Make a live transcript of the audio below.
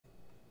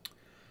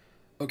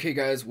Okay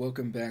guys,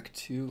 welcome back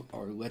to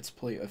our Let's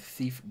Play of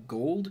Thief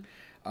Gold.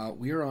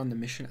 We are on the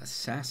mission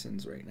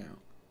Assassins right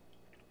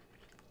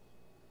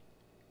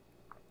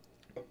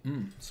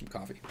now. Some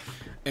coffee.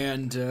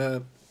 And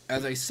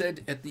as I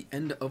said at the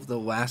end of the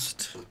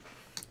last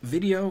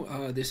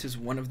video, this is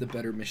one of the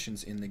better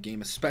missions in the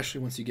game,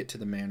 especially once you get to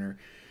the manor.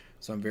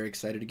 So I'm very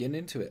excited to get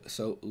into it.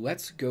 So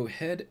let's go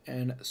ahead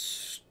and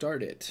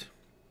start it.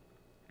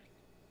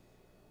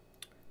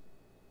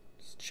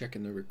 Just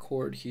checking the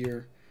record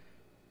here.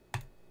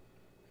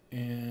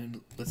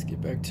 And let's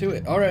get back to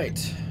it. All right.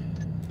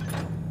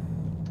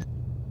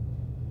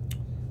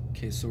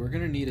 Okay, so we're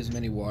going to need as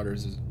many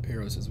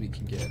arrows as we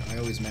can get. I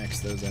always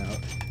max those out.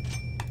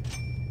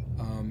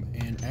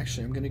 And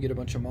actually, I'm going to get a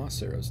bunch of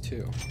moss arrows,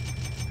 too.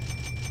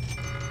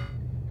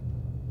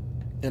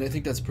 And I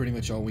think that's pretty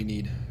much all we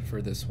need for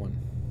this one.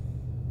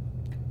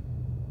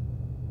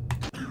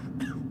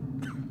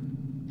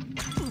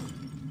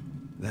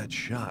 That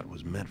shot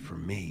was meant for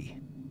me.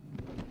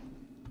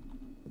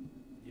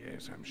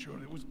 Yes, I'm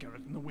sure it was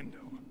Garrett in the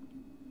window.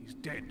 He's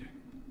dead.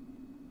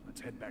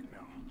 Let's head back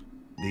now.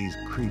 These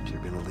creeps are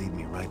gonna lead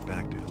me right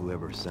back to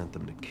whoever sent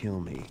them to kill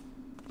me,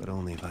 but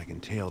only if I can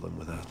tail them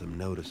without them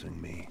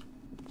noticing me.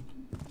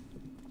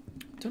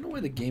 Don't know why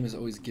the game is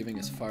always giving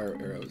us fire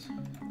arrows.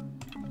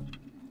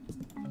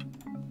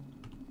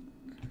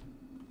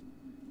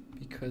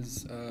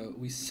 Because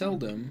we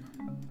seldom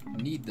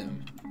need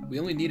them. We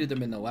only needed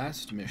them in the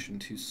last mission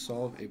to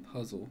solve a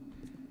puzzle.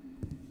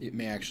 It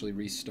may actually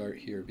restart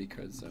here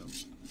because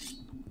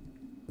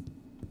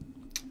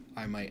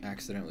I might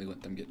accidentally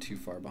let them get too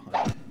far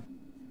behind.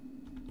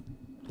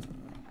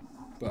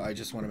 But I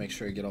just want to make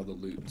sure I get all the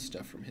loot and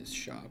stuff from his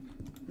shop.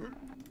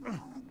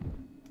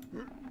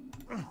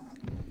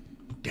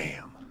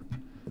 Damn.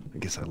 I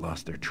guess I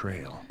lost their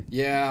trail.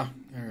 Yeah,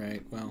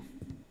 alright, well.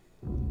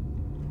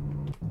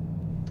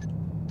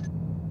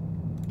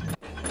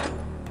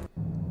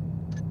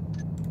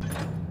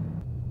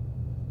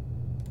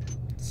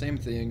 Same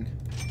thing.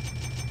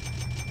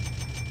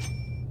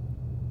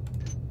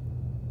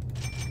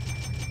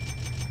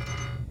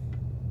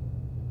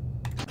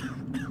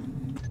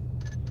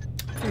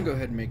 I'm gonna go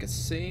ahead and make a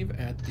save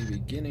at the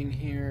beginning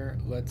here.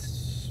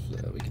 Let's,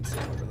 we can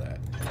save over that.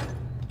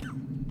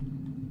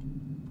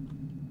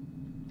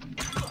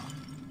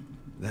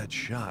 That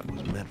shot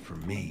was meant for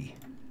me.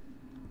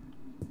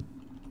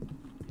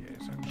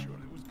 Yes, I'm sure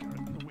it was Garrett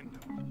in the window.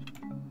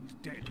 He's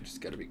dead.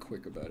 Just gotta be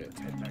quick about it. Let's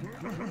head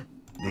back now.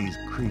 These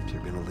creeps are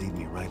gonna lead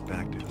me right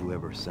back to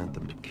whoever sent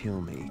them to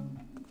kill me,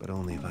 but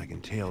only if I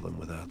can tail them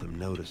without them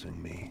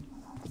noticing me.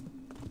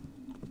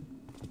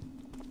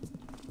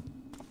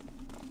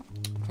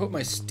 I hope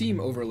my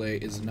Steam overlay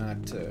is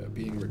not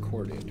being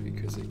recorded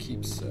because it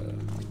keeps,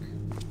 like,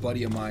 a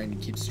buddy of mine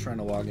keeps trying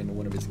to log into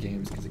one of his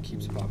games because it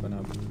keeps popping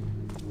up.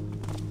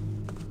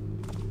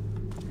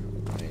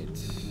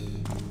 Alright.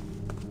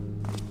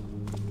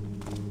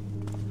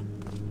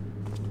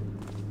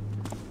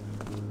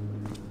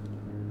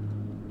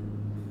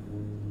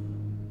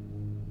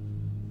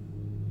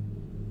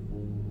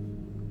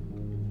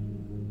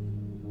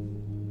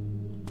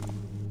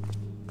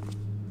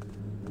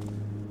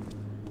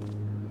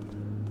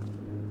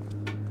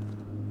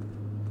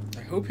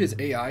 I hope his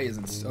AI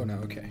isn't. Oh no,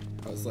 okay.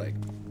 I was like,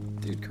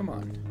 dude, come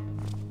on.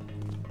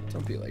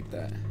 Don't be like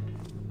that.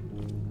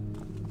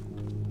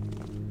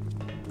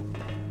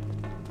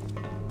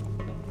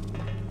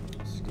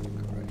 Just gonna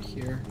go right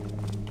here.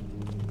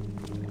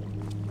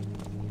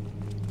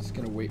 Just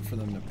gonna wait for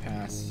them to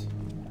pass.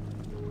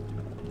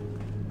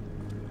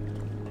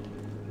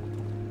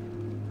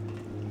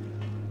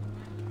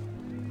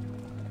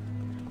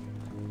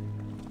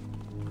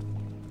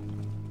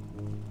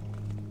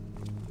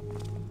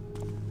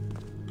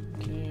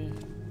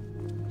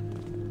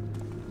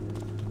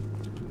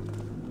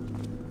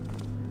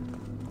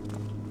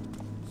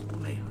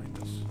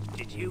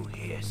 Did you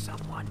hear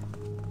someone?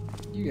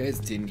 You guys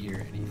didn't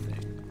hear anything.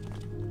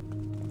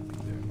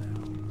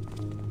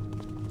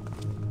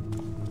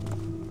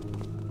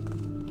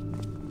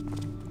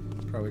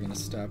 Probably gonna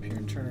stop here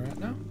and turn around.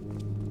 No?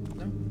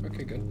 No?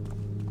 Okay, good.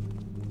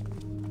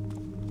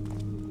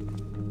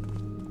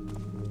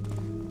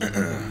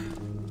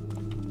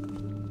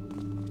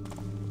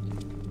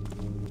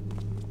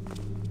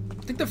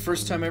 I think the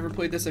first time I ever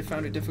played this I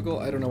found it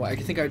difficult. I don't know why. I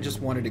think I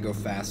just wanted to go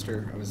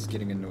faster. I was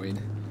getting annoyed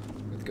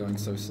with going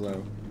so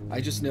slow. I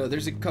just know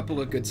there's a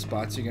couple of good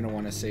spots you're going to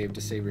want to save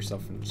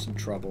yourself from some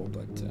trouble,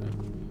 but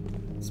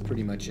that's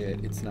pretty much it.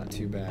 It's not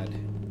too bad.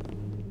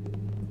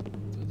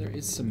 So there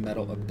is some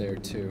metal up there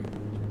too.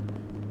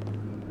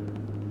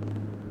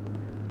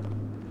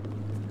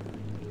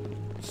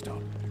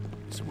 Stop.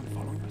 Is someone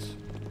following us?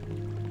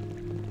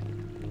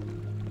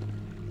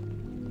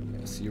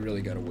 Yeah, so you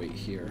really got to wait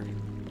here.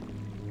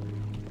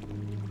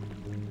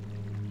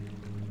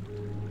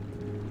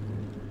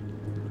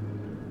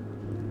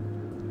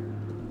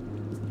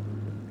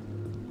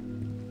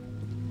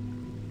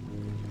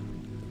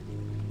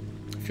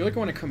 I feel like I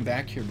want to come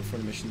back here before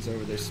the mission's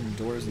over. There's some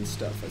doors and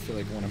stuff. I feel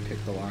like I want to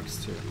pick the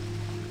locks too.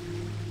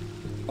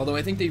 Although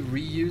I think they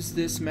reused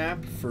this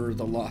map for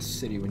the Lost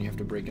City when you have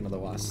to break into the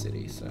Lost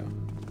City, so.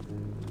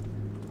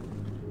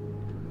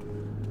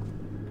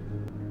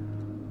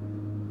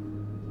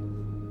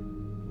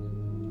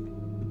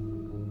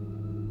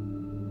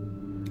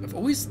 I've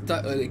always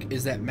thought, like,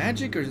 is that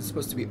magic or is it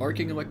supposed to be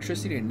arcing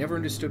electricity? I never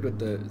understood what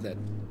that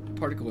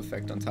particle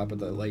effect on top of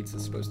the lights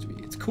is supposed to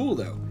be. It's cool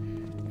though,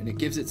 and it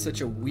gives it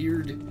such a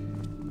weird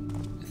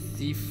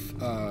thief.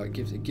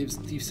 It gives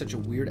thief such a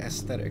weird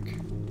aesthetic.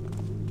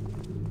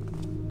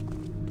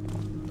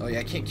 Oh yeah,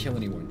 I can't kill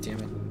anyone. Damn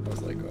it! I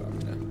was like, oh, I'm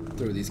gonna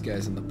throw these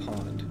guys in the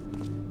pond.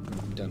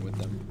 I'm done with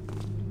them.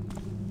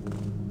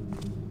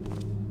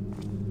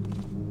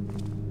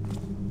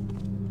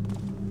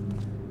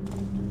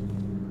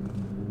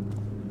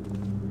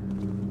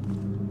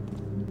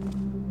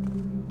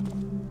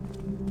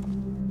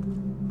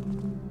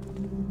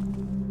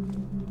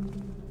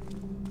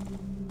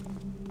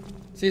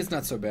 See, it's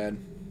not so bad.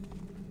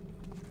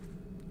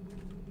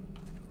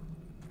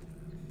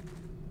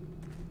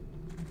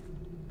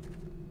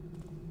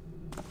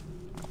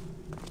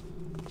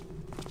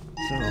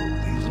 So,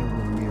 these are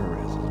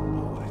Ramirez's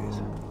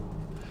boys.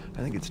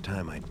 I think it's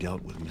time I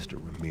dealt with Mr.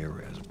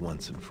 Ramirez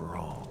once and for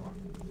all.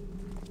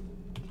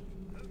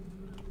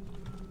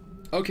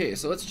 Okay,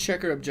 so let's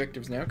check our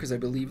objectives now, because I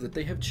believe that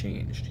they have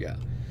changed, yeah.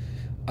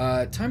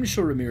 Time to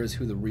show Ramirez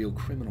who the real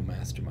criminal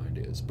mastermind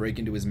is. Break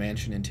into his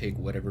mansion and take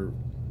what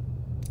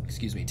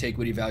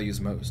he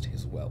values most,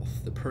 his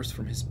wealth. The purse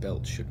from his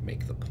belt should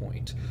make the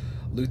point.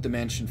 Loot the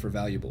mansion for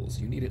valuables.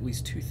 You need at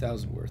least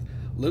 2,000 worth.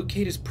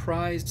 Locate his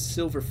prized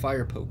silver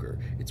fire poker.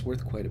 It's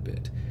worth quite a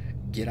bit.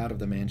 Get out of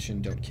the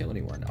mansion. Don't kill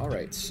anyone.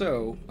 Alright,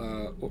 so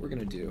what we're going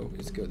to do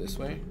is go this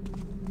way.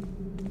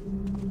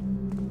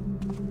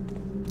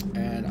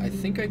 And I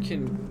think I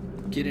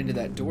can get into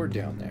that door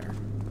down there.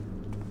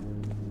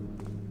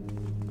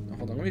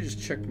 Hold on, let me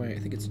just check my... I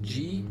think it's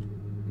G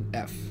and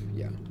F.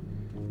 Yeah.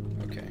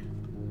 Okay.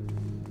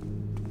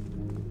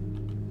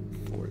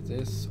 For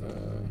this,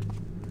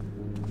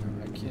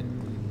 I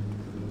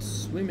can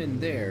swim in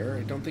there.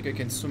 I don't think I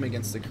can swim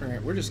against the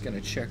current. We're just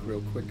gonna check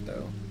real quick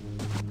though.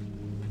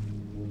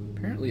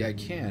 Apparently I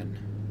can.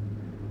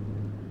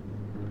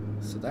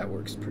 So that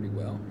works pretty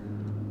well.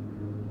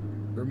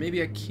 Or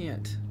maybe I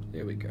can't.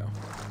 There we go.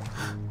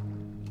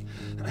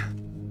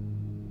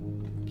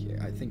 Okay,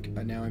 I think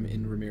now I'm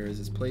in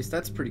Ramirez's place.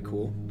 That's pretty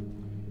cool.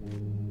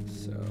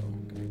 So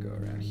I'm gonna go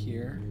around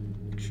here.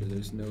 Make sure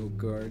there's no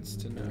guards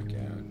to knock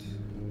out.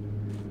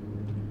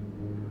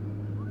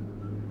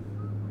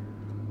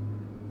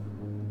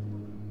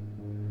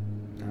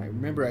 Now,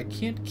 remember, I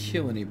can't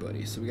kill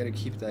anybody, so we gotta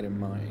keep that in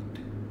mind.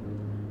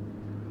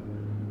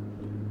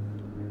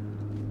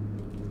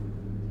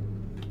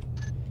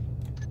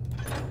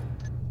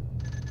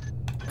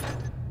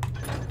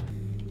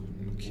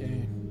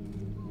 Okay.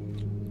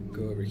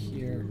 Go over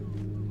here.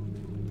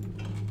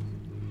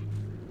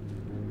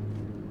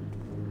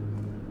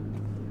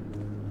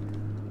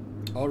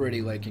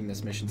 Already liking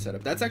this mission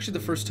setup. That's actually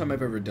the first time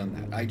I've ever done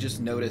that. I just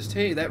noticed,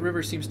 hey, that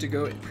river seems to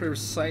go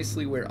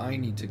precisely where I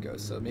need to go,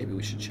 so maybe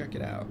we should check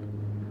it out.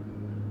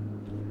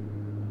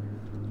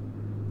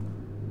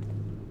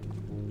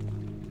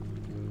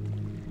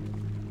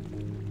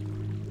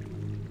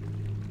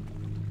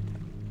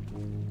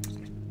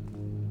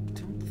 I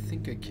don't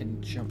think I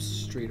can jump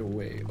straight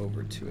away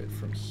over to it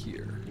from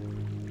here.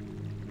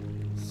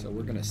 So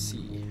we're gonna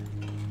see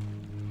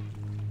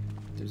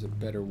if there's a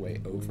better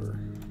way over.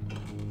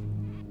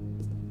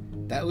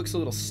 That looks a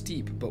little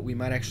steep, but we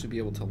might actually be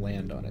able to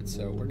land on it,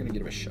 so we're gonna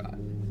give it a shot.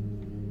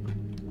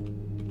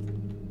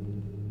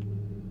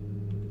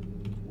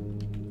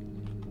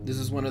 This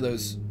is one of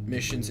those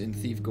missions in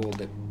Thief Gold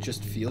that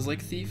just feels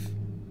like Thief,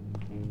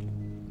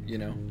 you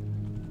know?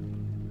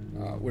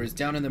 Whereas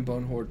down in the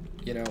Bone Horde,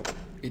 you know,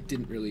 it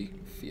didn't really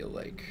feel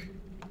like...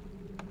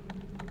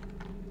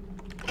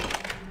 Oh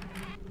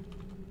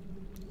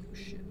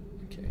shit,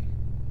 okay.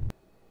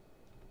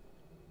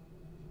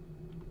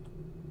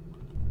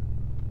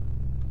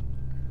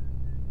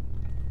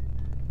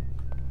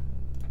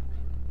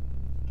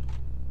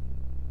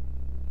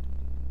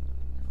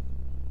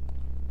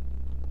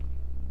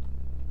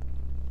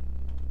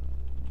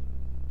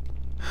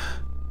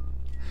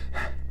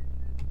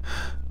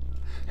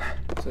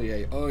 So yeah,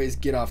 you always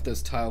get off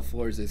those tile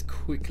floors as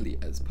quickly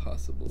as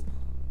possible.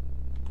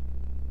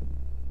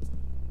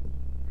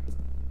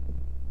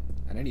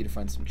 And I need to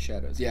find some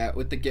shadows. Yeah,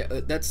 with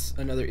the that's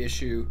another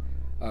issue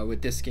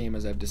with this game,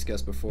 as I've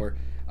discussed before.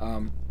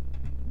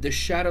 The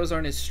shadows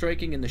aren't as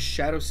striking, and the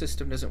shadow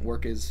system doesn't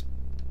work as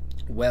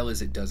well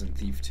as it does in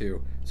Thief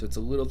 2. So it's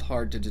a little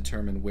hard to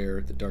determine where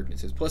the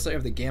darkness is. Plus, I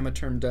have the gamma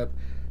turned up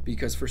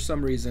because for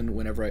some reason,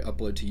 whenever I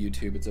upload to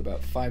YouTube, it's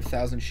about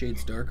 5,000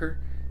 shades darker.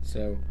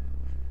 So.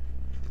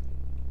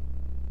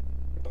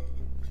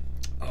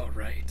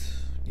 Alright,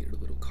 needed a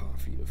little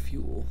coffee to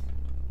fuel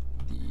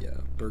the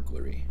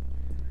burglary.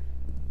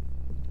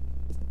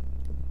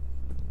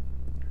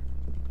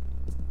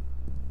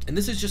 And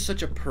this is just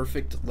such a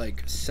perfect,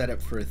 like,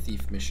 setup for a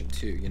thief mission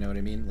too, you know what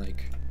I mean?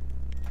 Like,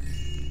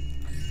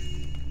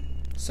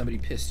 somebody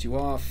pissed you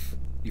off,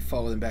 you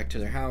follow them back to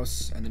their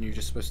house, and then you're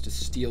just supposed to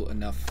steal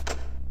enough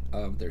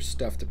of their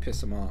stuff to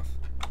piss them off.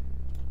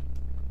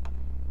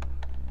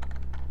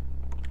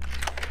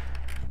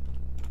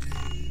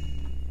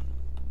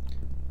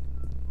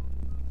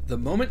 The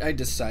moment I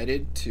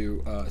decided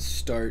to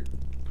start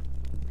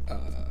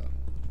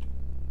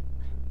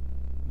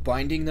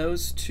binding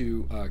those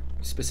to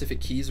specific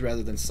keys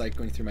rather than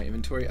cycling through my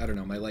inventory, I don't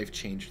know, my life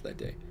changed that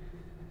day.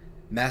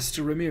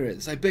 Master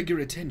Ramirez, I beg your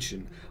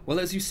attention. While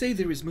as you say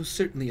there is most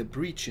certainly a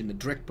breach in the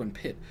Dreckbun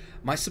pit,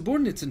 my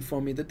subordinates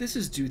inform me that this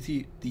is due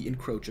to the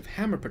encroach of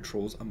hammer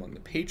patrols among the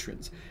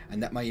patrons,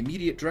 and that my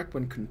immediate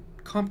Dreckbun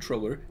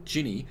comptroller,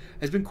 Ginny,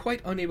 has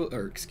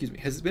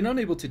been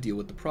unable to deal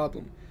with the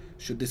problem.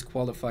 Should this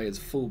qualify as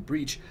full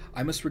breach,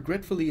 I must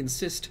regretfully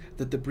insist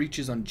that the breach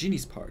is on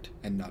Ginny's part,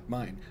 and not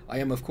mine. I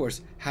am, of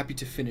course, happy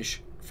to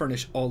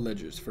furnish all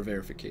ledgers for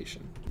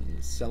verification.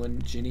 He's selling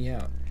Ginny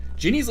out.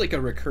 Ginny's like a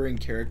recurring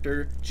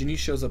character. Ginny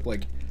shows up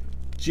like...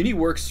 Ginny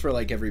works for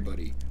like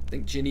everybody. I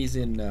think Ginny's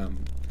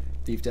in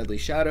Thief Deadly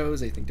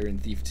Shadows. I think they're in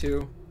Thief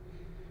 2.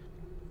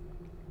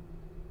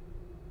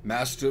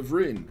 Master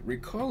Vryn,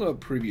 recall our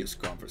previous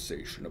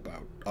conversation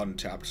about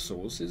untapped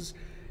sources.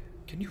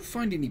 Can you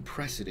find any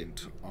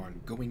precedent on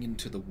going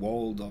into the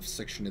walled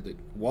section of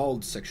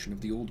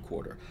the old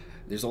quarter?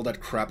 There's all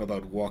that crap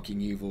about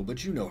walking evil,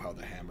 but you know how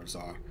the hammers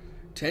are.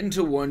 10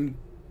 to 1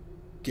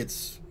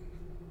 gets...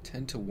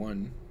 10 to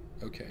 1...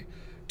 Okay.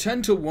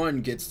 10 to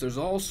 1 gets there's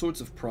all sorts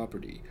of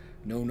property.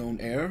 No known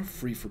heir,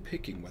 free for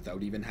picking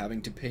without even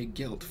having to pay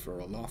gelt for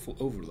a lawful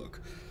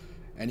overlook.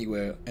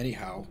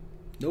 Anyhow,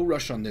 no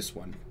rush on this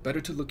one.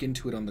 Better to look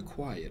into it on the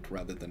quiet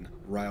rather than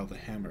rile the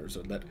hammers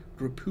or let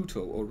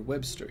Graputo or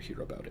Webster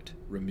hear about it.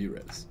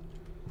 Ramirez.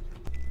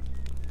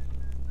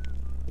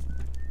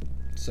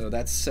 So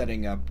that's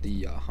setting up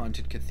the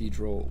Haunted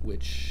Cathedral,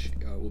 which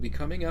will be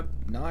coming up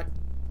not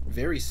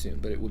very soon,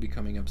 but it will be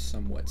coming up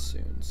somewhat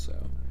soon, so...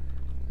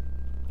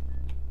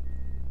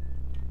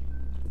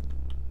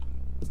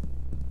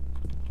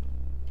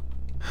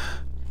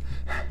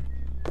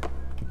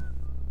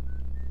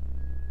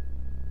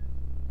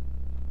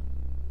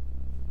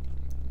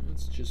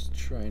 Let's just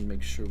try and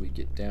make sure we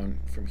get down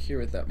from here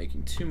without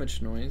making too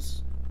much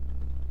noise.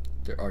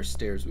 There are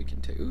stairs we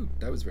can take. Ooh,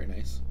 that was very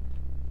nice.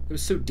 It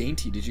was so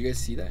dainty. Did you guys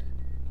see that?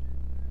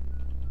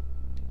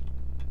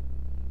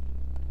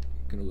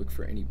 I'm gonna look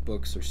for any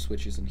books or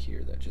switches in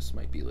here that just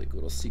might be like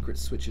little secret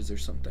switches or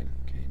something.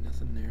 Okay,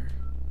 nothing there.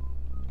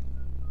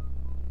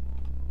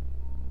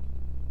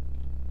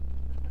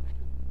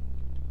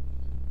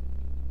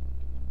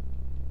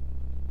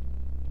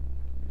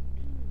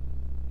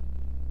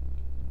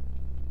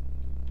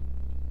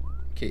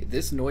 Okay,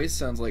 this noise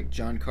sounds like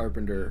John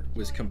Carpenter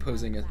was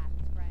composing a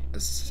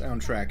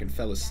soundtrack and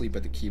fell asleep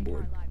at the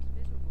keyboard.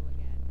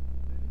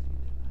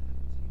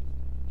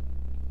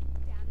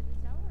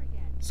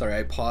 Sorry,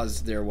 I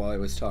paused there while I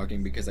was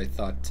talking because I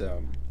thought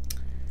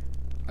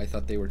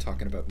they were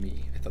talking about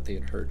me. I thought they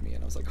had heard me,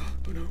 and I was like,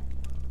 oh no.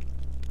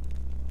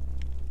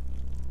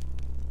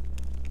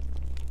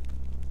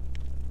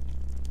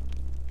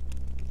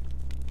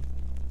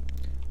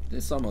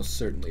 This almost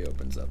certainly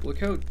opens up. Look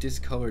how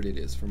discolored it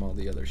is from all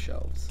the other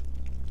shelves.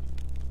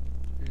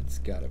 It's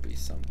gotta be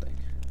something.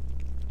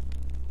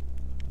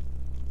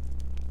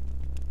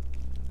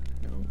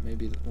 No,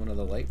 maybe one of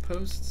the light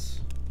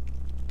posts?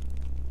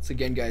 So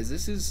again, guys,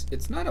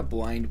 it's not a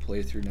blind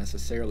playthrough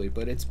necessarily,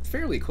 but it's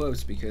fairly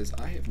close because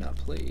I have not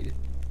played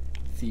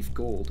Thief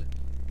Gold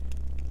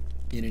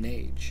in an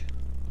age.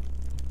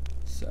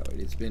 So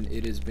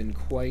it has been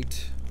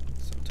quite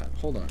some time.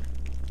 Hold on.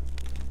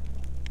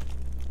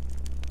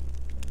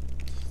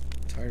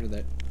 Tired of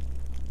that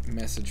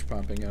message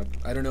popping up.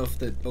 I don't know if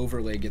the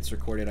overlay gets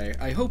recorded.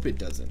 I hope it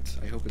doesn't.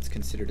 I hope it's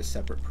considered a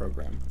separate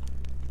program,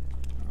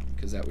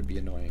 because that would be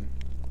annoying.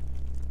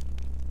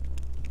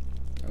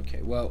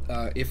 Okay, well,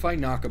 if I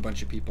knock a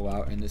bunch of people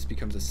out and this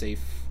becomes a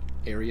safe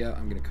area,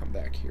 I'm gonna come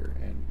back here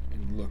and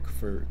look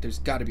for... There's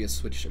gotta be a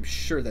switch. I'm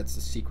sure that's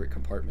the secret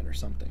compartment or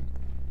something.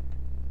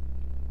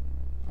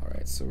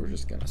 Alright, so we're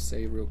just gonna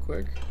save real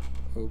quick.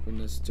 Open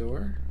this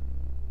door.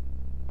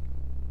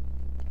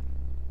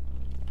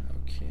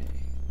 Okay,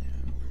 yeah,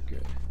 we're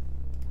good.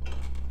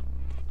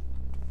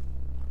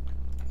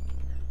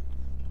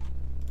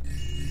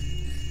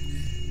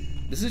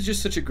 This is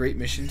just such a great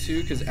mission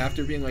too, because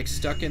after being like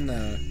stuck in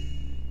the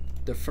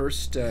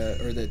first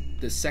or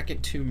the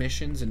second two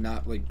missions and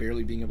not like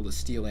barely being able to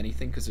steal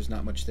anything because there's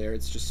not much there,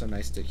 it's just so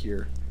nice to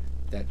hear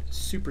that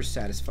super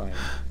satisfying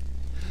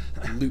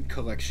loot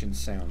collection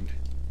sound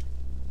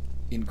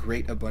in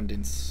great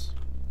abundance.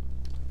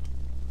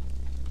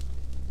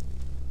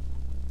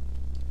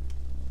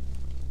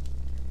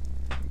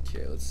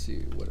 Okay, let's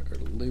see what our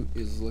loot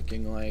is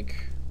looking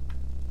like.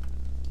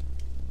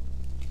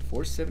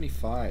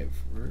 475.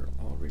 We're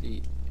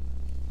already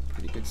a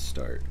pretty good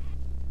start.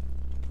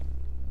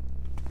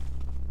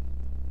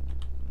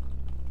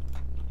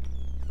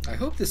 I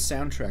hope this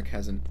soundtrack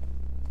hasn't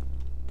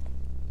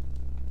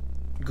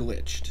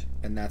glitched,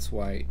 and that's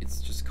why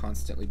it's just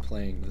constantly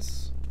playing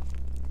this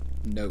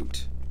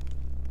note.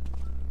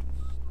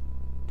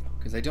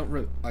 Because I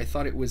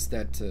thought it was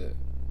that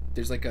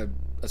there's like a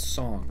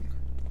song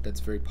that's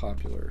very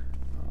popular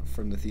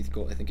from the Thief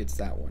Gold. I think it's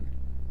that one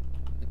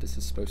that this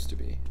is supposed to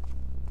be.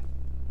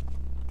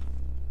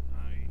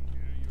 I hear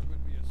you're going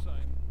to be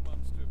assigned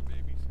monster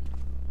babysitter.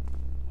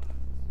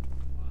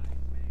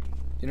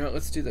 You know what,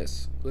 let's do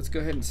this. Let's go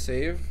ahead and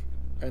save,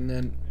 and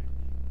then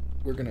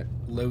we're gonna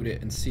load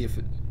it and see if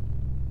it...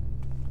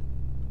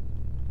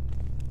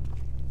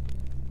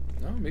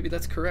 No, maybe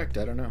that's correct,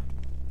 I don't know.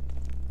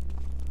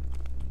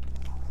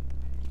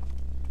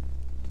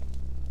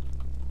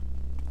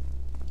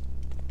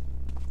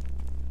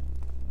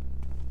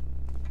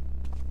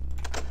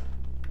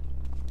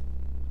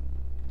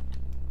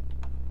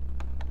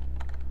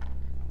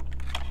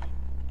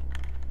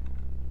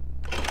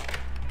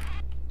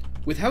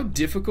 With how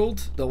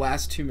difficult the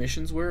last two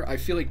missions were, I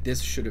feel like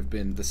this should have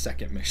been the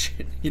second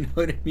mission. You know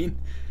what I mean?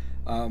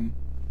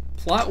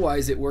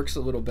 Plot-wise, it works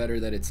a little better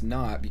that it's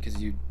not, because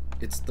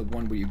it's the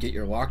one where you get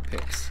your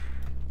lockpicks.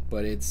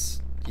 But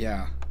it's,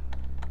 yeah.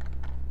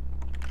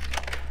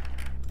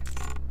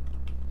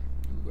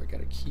 Ooh, I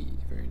got a key.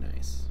 Very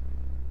nice.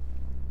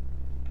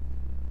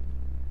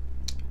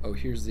 Oh,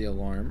 here's the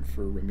alarm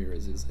for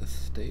Ramirez's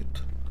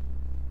estate.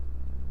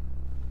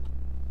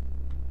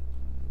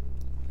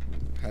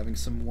 Having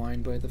some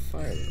wine by the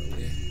fire, are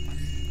we?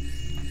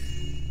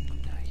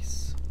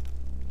 Nice.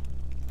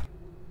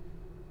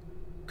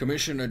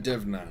 Commissioner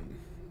Devnan.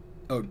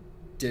 Oh,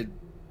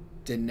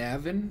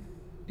 Denavin?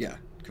 Yeah,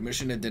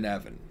 Commissioner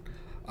Denavin.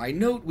 I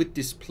note with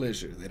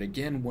displeasure that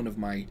again one of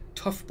my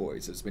tough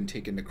boys has been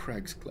taken to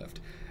Crag's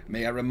Cleft.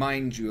 May I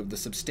remind you of the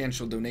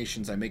substantial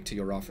donations I make to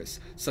your office,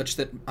 such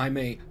that I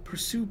may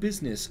pursue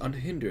business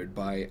unhindered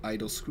by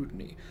idle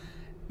scrutiny.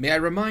 May I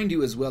remind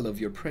you as well of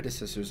your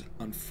predecessor's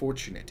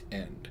unfortunate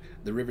end.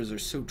 The rivers are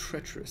so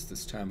treacherous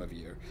this time of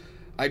year.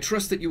 I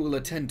trust that you will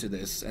attend to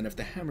this, and if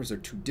the hammers are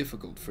too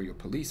difficult for your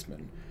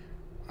policemen,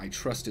 I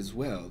trust as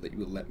well that you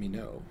will let me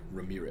know.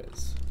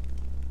 Ramirez.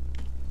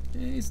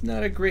 He's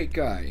not a great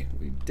guy.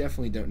 We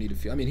definitely don't need to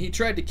feel... I mean, he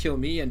tried to kill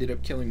me, ended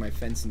up killing my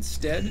fence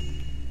instead.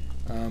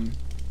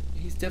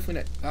 He's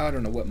definitely not... I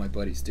don't know what my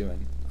buddy's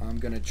doing. I'm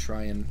gonna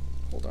try and...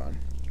 Hold on.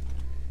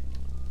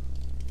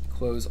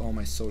 Close all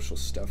my social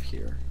stuff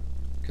here,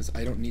 because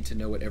I don't need to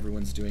know what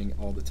everyone's doing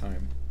all the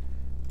time.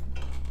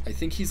 I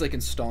think he's like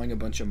installing a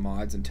bunch of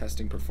mods and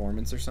testing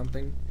performance or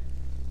something.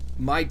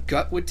 My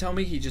gut would tell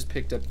me he just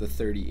picked up the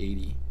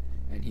 3080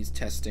 and he's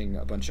testing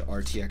a bunch of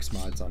RTX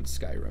mods on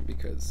Skyrim,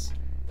 because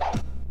I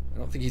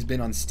don't think he's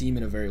been on Steam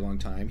in a very long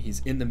time.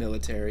 He's in the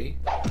military,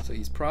 so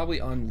he's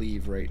probably on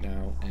leave right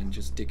now and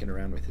just dicking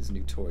around with his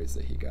new toys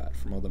that he got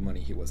from all the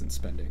money he wasn't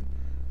spending.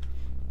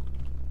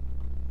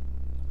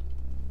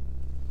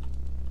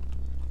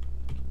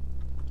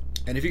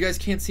 And if you guys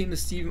can't see the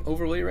Steam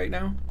overlay right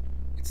now,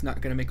 it's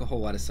not going to make a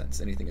whole lot of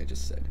sense, anything I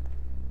just said.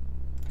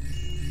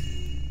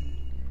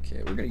 Okay,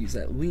 we're going to use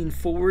that lean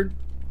forward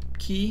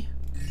key.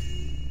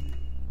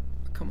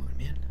 Come on,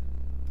 man.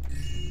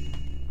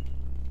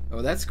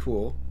 Oh, that's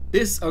cool.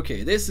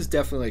 Okay, this is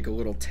definitely like a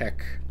little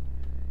tech.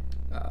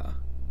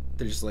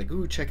 They're just like,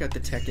 ooh, check out the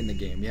tech in the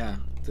game. Yeah,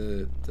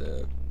 you're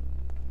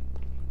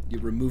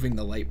removing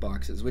the light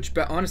boxes, which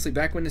honestly,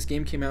 back when this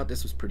game came out,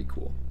 this was pretty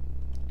cool.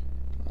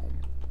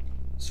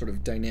 Sort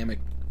of dynamic,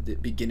 the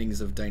beginnings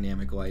of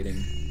dynamic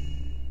lighting.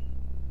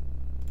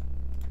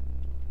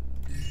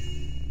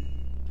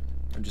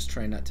 I'm just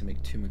trying not to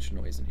make too much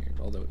noise in here,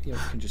 although, you know,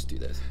 you can just do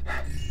this.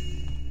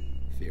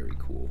 Very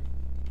cool.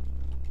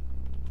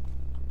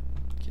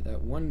 Okay,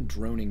 that one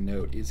droning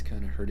note is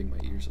kind of hurting my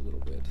ears a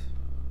little bit.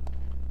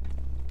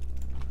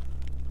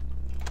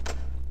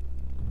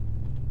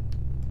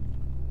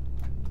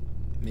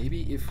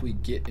 Maybe if we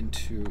get in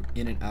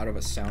and out of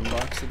a sound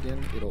box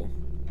again, it'll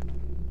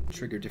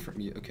trigger different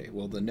music. Okay,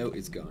 well the note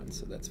is gone,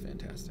 so that's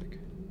fantastic.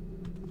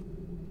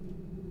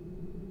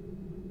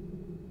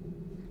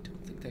 I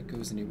don't think that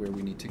goes anywhere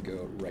we need to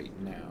go right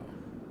now.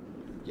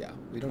 Yeah,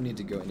 we don't need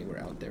to go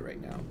anywhere out there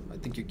right now. I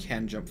think you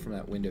can jump from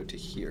that window to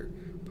here,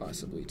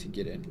 possibly, to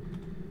get in.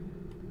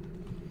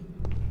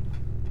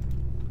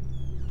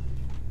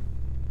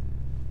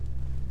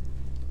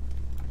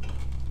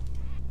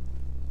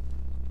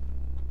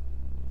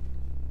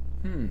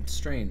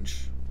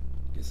 Strange.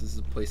 Guess this is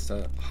a place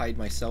to hide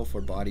myself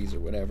or bodies or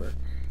whatever.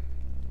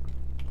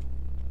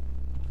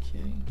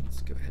 Okay,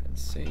 let's go ahead and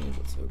save.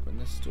 Let's open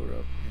this door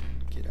up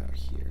and get out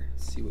here.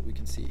 See what we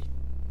can see.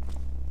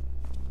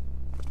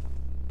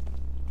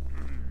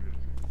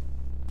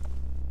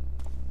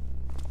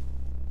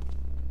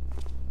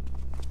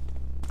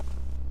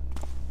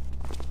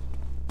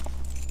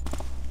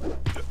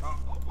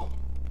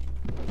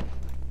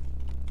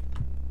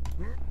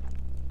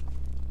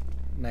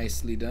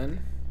 Nicely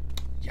done.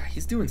 Yeah,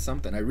 he's doing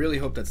something. I really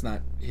hope that's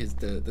not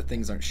the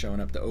things aren't showing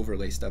up. The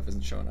overlay stuff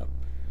isn't showing up.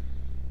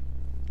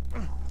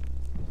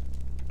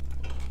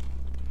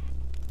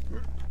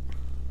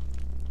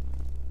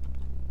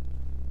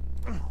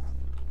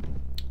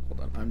 Hold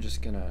on, I'm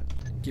just gonna...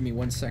 Give me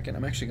 1 second.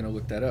 I'm actually gonna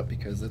look that up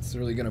because that's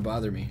really gonna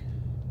bother me.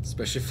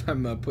 especially if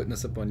I'm putting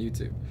this up on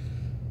YouTube.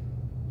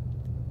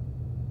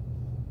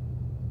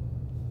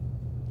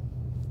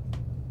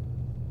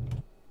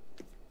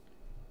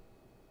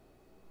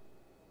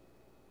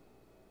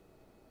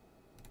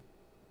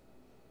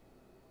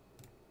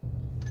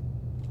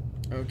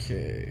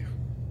 Okay.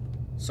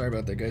 Sorry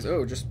about that, guys.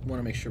 Oh, just want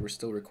to make sure we're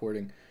still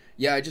recording.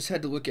 Yeah, I just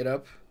had to look it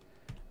up.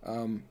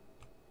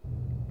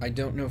 I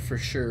don't know for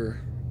sure.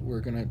 We're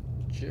gonna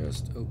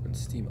just open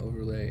Steam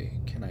Overlay.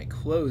 Can I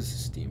close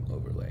Steam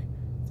Overlay?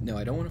 No,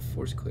 I don't want to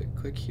force click.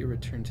 Click here,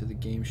 return to the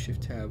game,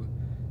 shift tab,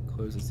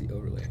 closes the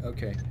overlay.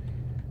 Okay.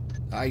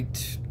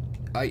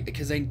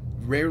 Because I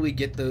rarely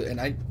get the, and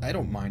I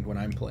don't mind when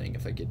I'm playing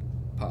if I get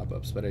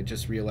pop-ups, but I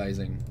just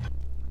realizing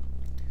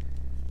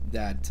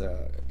that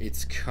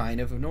it's kind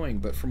of annoying.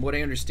 But from what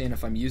I understand,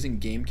 if I'm using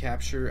game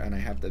capture and I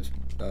have the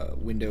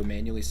window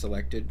manually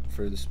selected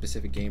for the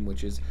specific game,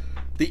 which is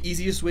the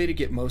easiest way to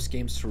get most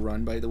games to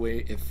run, by the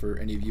way, if for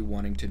any of you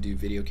wanting to do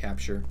video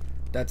capture,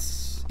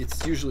 it's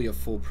usually a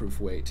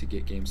foolproof way to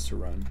get games to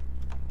run.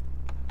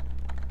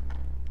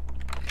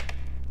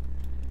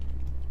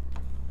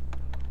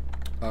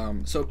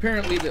 So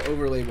apparently the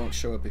overlay won't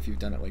show up if you've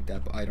done it like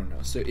that, but I don't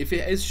know. So if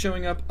it is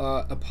showing up,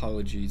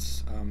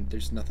 apologies.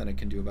 There's nothing I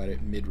can do about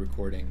it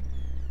mid-recording.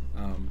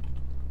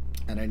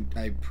 And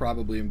I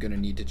probably am going to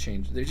need to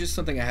change. There's just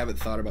something I haven't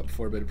thought about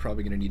before, but I'm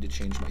probably going to need to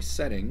change my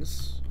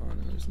settings. Oh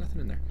no, there's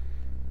nothing in there.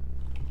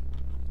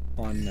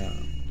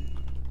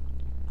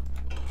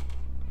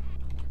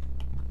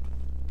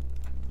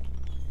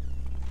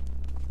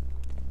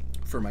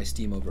 For my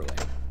Steam overlay.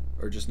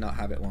 Or just not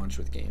have it launch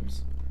with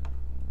games.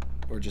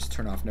 Or just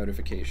turn off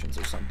notifications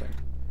or something.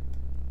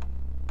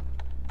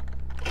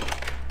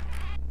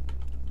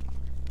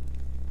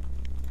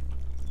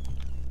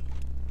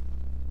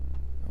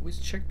 Always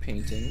check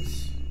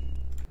paintings.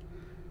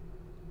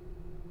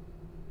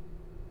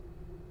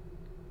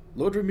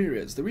 Lord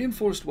Ramirez, the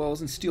reinforced walls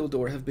and steel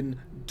door have been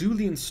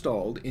duly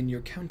installed in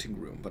your counting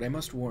room, but I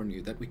must warn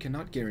you that we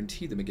cannot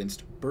guarantee them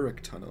against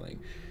Burrick tunneling.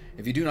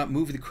 If you do not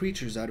move the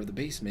creatures out of the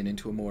basement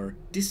into a more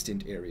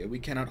distant area, we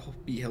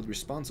cannot be held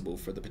responsible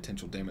for the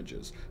potential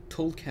damages.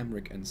 Told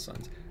Kemrick and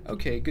Sons.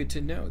 Okay, good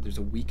to know. There's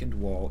a weakened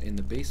wall in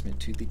the basement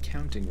to the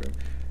counting room.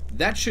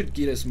 That should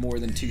get us more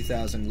than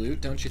 2,000 loot,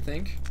 don't you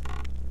think?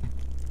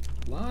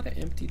 A lot of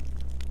empty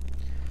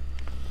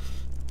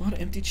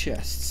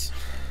chests.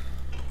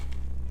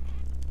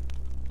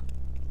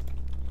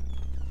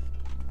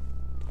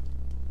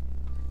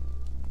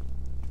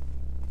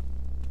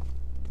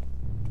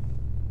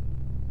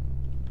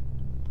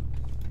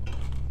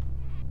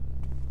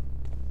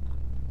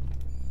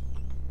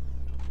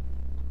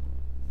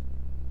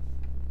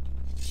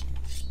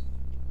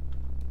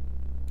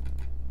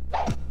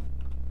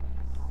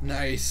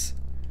 Nice.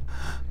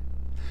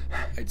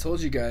 I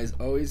told you guys,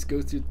 always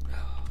go through...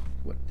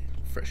 What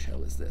fresh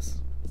hell is this?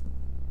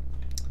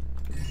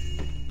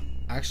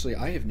 Actually,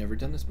 I have never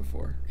done this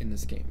before in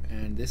this game,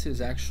 and this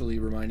is actually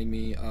reminding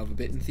me of a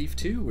bit in Thief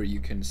 2, where you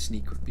can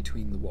sneak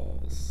between the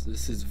walls.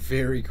 This is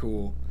very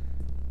cool.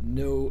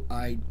 No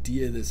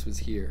idea this was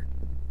here.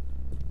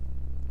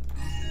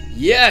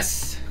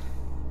 Yes!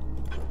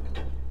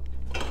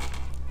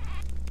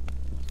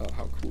 Oh,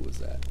 how cool is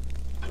that?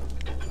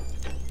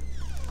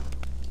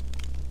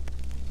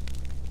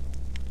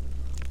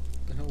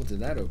 The hell did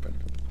that open?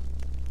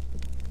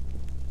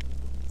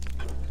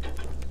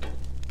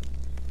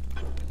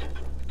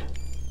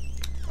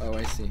 Oh,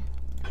 I see.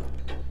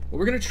 Well,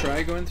 we're gonna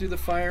try going through the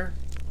fire.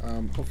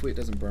 Hopefully it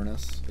doesn't burn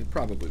us. It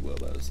probably will,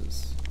 though. This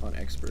is on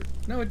expert.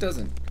 No, it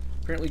doesn't.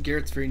 Apparently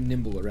Garrett's very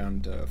nimble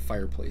around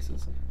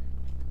fireplaces.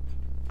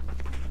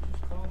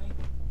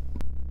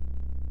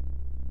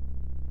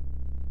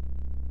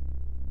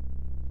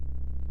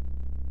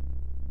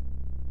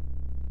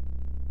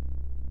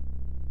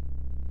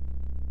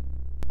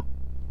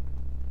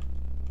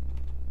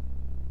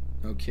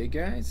 Okay,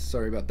 guys,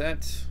 sorry about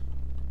that.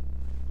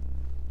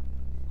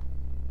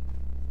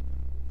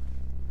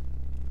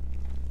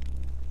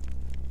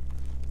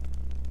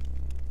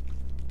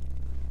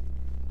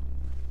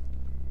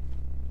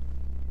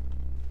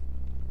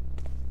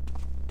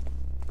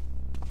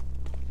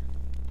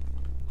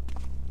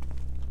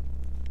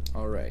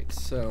 Alright,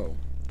 so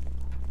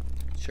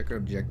check our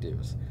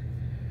objectives.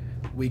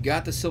 We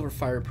got the silver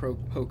fire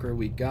poker,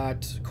 we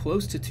got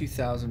close to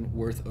 2,000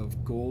 worth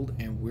of gold,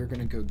 and we're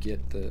gonna go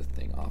get the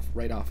thing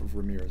right off of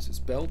Ramirez's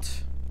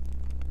belt.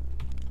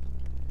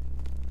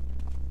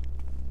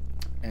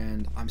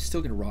 And I'm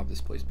still gonna rob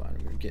this place behind.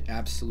 I'm gonna get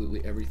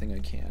absolutely everything I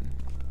can.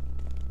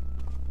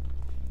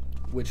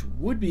 Which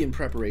would be in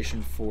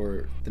preparation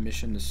for the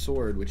mission, the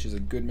sword, which is a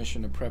good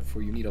mission to prep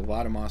for. You need a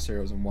lot of moss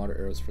arrows and water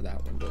arrows for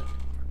that one, but...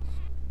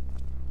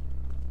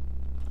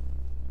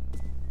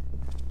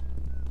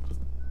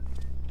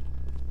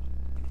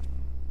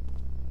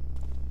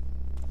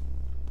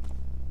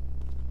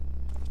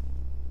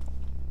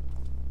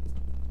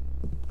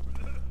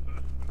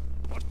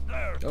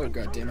 Oh,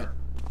 god damn it.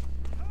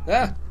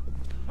 Ah!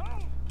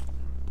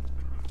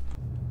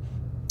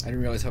 I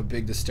didn't realize how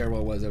big the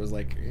stairwell was. I was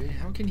like,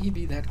 how can he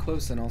be that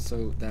close and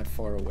also that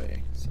far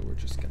away? So we're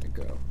just gonna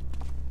go.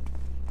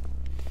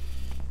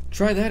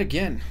 Try that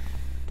again.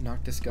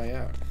 Knock this guy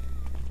out.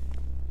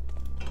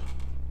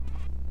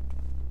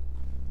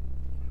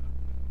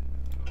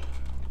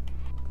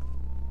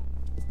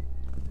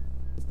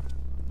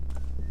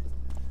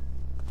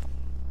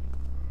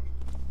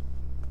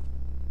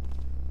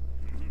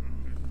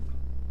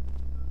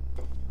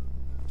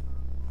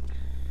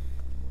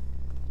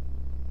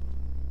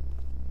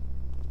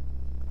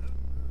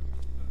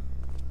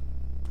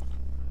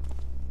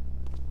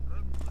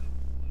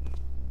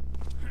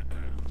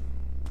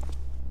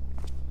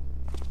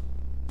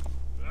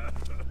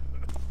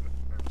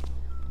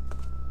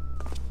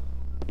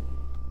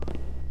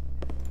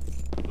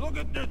 Look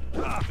at this.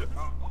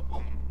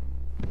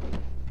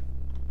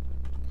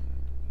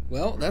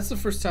 Well, that's the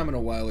first time in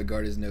a while a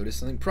guard has noticed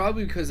something.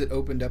 Probably because it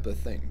opened up a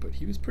thing, but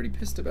he was pretty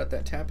pissed about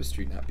that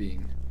tapestry not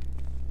being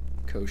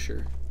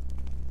kosher.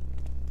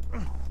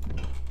 Right.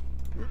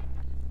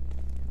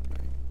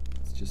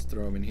 Let's just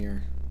throw him in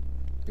here.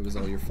 It was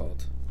all your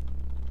fault.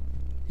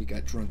 He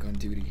got drunk on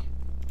duty.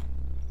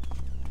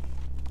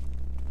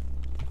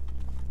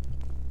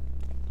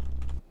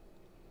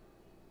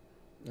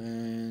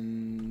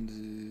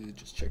 And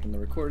just checking the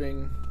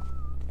recording.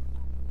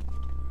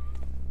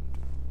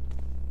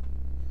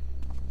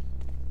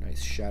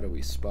 Nice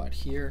shadowy spot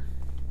here.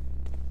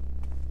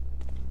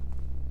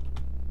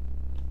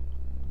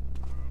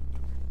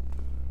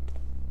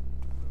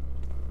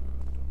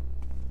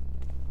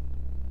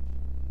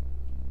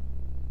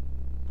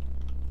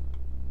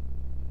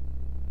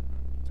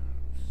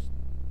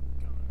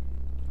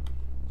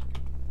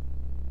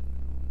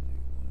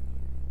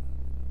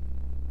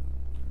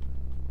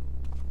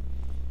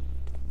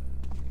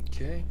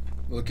 Okay,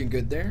 looking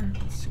good there.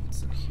 Let's see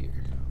what's in here.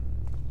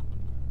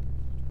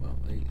 Well,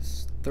 a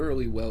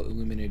thoroughly well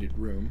illuminated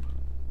room.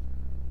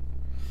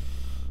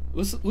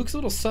 Looks a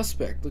little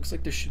suspect. Looks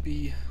like there should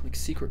be like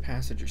secret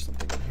passage or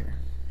something in here.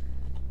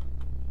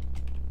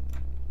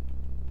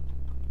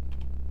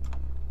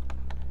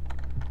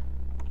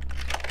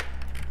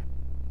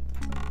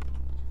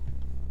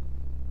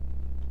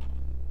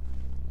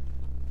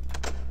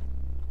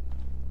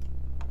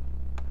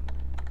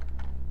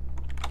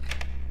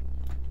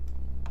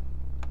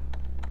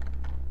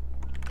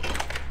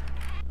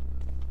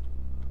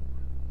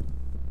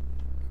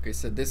 Like I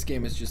said, this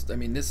game is just, I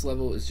mean, this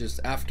level is just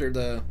after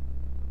the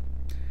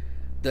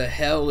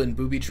hell and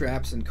booby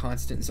traps and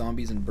constant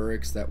zombies and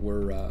barracks that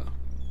were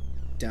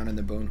down in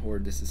the Bone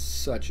Horde. This is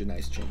such a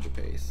nice change of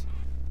pace.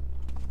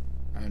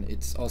 And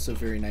it's also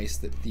very nice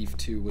that Thief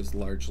 2 was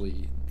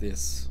largely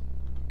this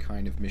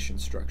kind of mission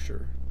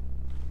structure.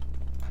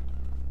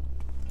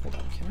 Hold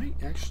on, can I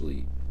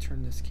actually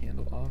turn this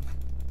candle off?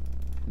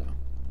 No.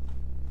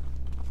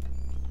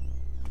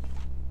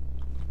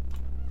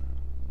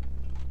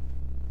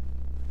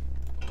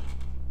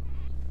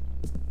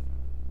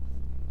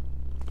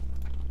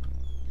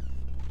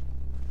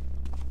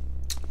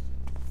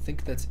 I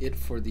think that's it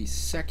for the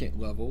second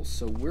level,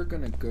 so we're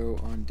gonna go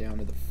on down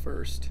to the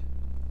first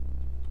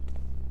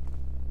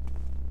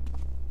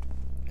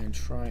and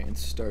try and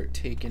start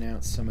taking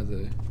out some of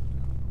the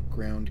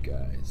ground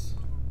guys.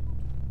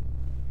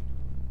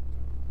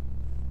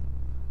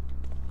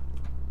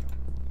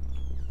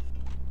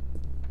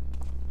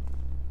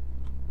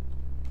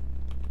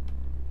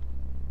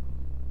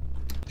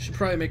 Should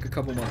probably make a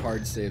couple more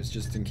hard saves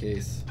just in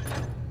case.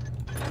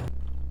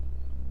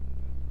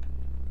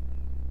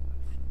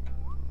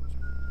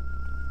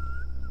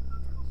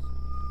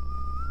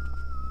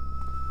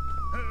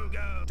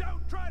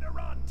 Don't try to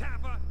run,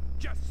 Tapper.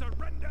 Just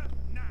surrender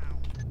now.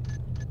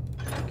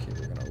 Okay,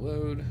 we're gonna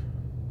load.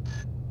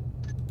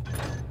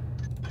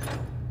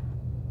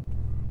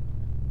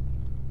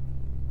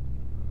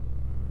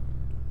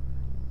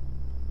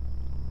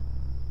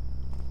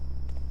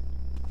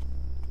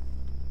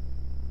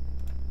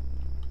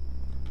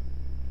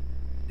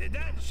 Did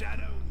that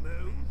shadow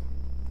move?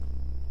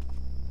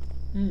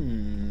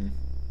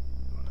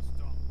 Gotta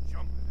stop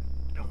jumping.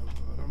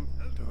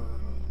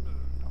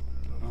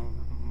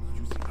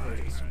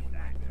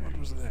 What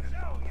was that?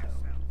 Show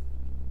yourself.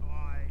 I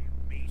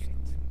mean it.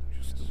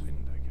 Just the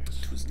wind, I guess.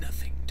 It was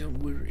nothing. Don't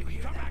worry.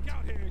 Come back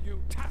out here,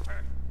 you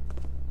Tapper.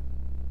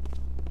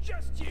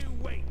 Just you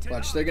wait till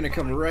Watch, they're gonna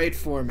come right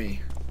for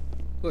me.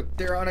 Look,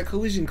 they're on a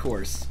collision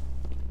course.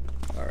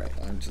 Alright,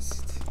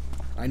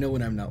 I know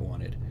when I'm not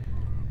wanted.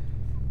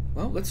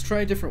 Well, let's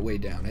try a different way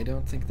down. I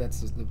don't think that's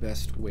the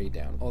best way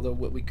down. Although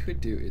what we could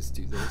do is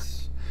do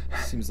this.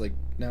 Seems like,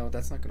 no,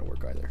 that's not gonna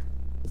work either.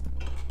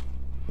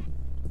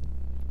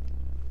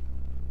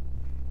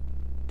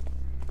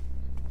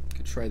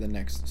 Could try the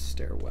next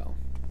stairwell.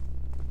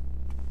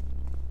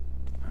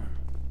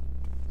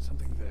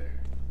 something there.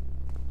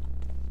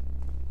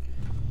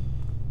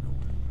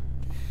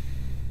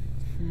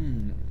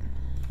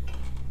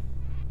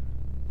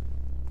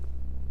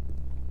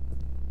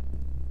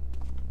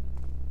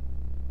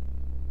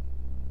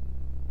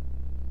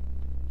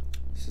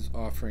 This is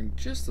offering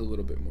just a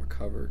little bit more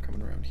cover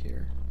coming around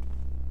here.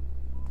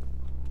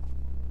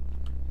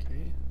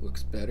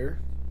 Looks better.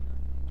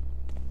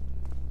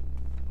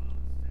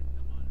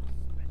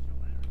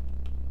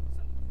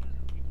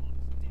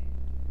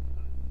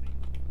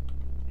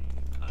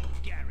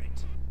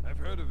 Garrett. I've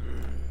heard of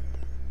it.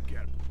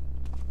 Garrett.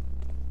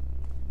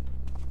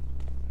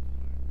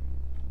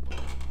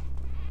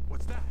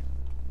 What's that?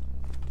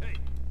 Hey,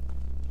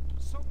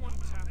 someone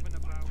tapping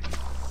about.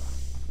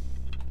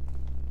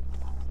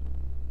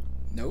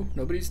 No,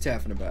 nobody's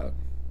tapping about.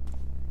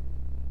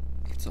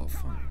 It's all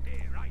fine.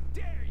 Here, I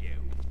dare you.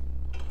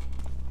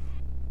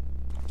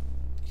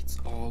 It's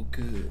all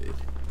good.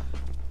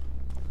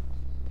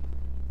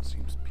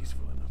 Seems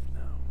peaceful enough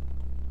now.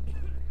 I'm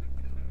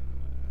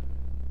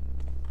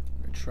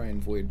gonna try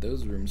and avoid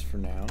those rooms for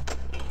now.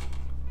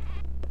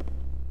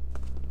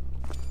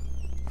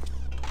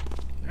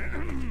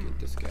 Get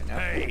this guy now.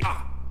 Hey.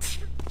 Ah,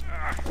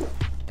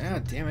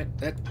 damn it.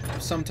 That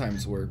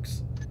sometimes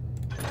works.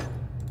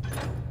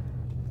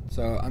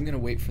 So I'm gonna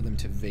wait for them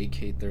to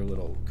vacate their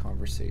little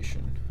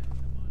conversation.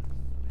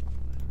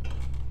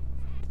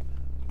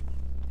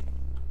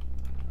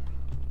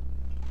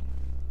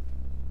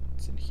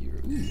 What's in here?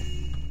 Ooh,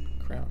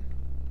 crown.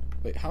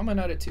 Wait, how am I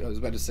not at two? I was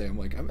about to say, I'm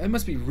like, I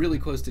must be really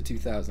close to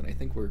 2,000. I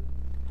think we're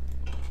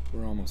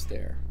almost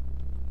there.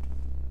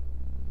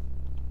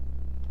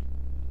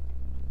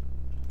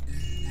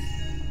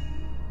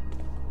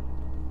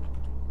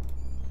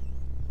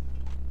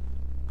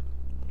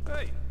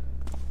 Hey,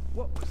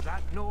 what was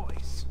that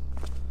noise?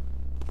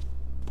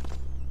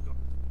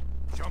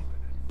 Jumping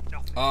at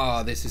nothing.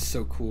 Ah, this is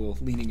so cool.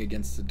 Leaning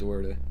against the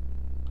door to...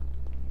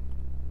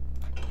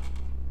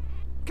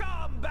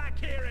 Come back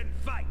here and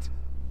fight.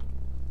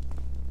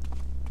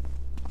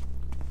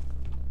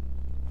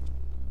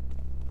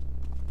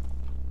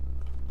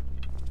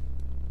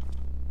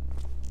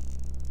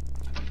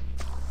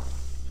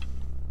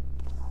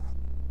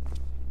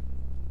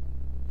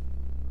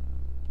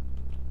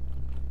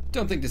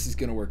 Don't think this is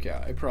gonna work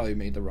out. I probably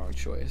made the wrong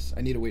choice.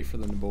 I need to wait for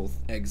them to both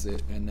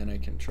exit and then I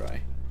can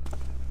try.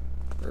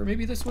 Or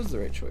maybe this was the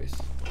right choice.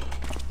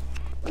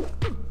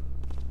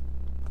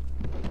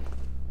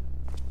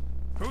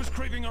 Who's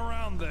creeping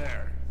around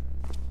there?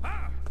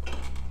 Ah!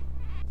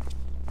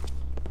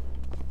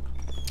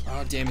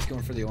 Oh damn, he's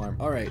going for the alarm.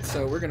 Alright,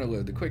 so we're gonna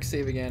load the quick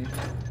save again.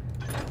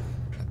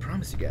 I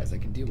promise you guys I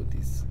can deal with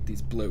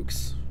these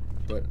blokes.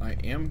 But I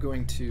am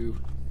going to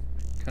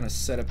kind of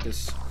set up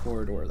this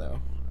corridor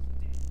though.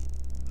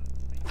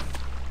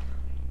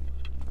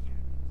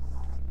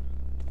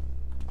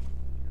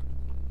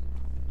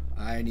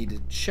 I need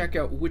to check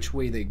out which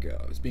way they go.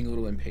 I was being a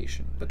little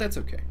impatient, but that's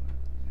okay.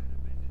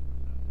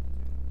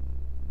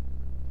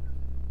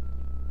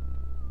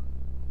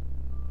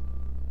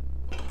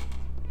 Okay,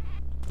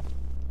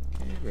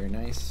 very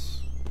nice.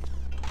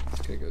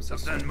 This guy goes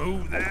this way. Something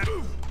move that.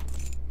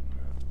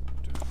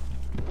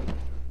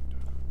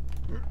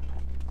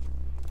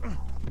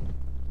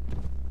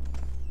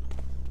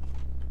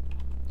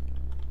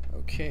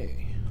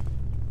 Okay.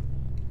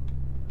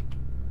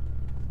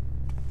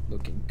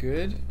 Looking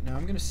good. Now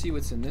I'm gonna see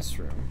what's in this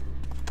room.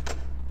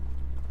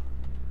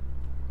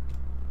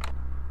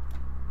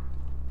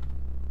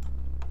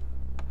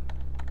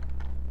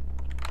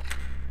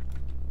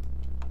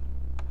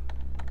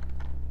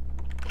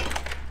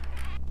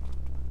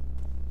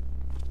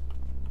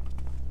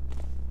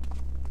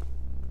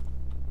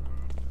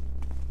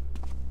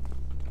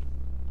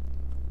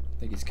 I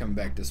think he's coming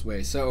back this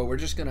way. So we're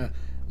just gonna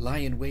lie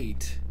in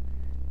wait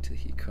till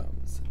he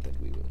comes, and then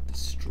we will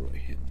destroy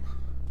him.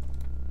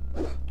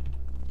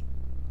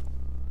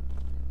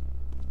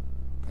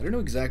 I don't know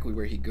exactly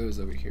where he goes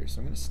over here, so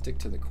I'm going to stick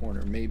to the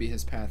corner. Maybe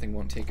his pathing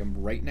won't take him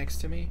right next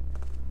to me.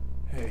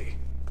 Hey,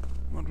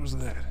 what was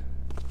that?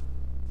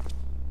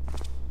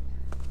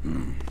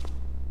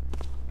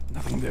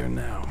 Nothing there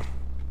now.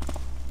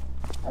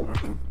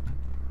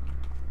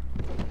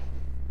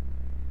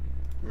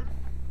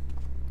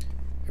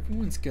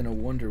 Everyone's going to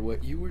wonder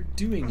what you were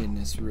doing in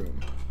this room.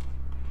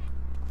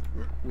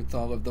 With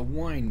all of the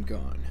wine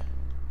gone.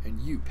 And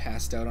you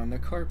passed out on the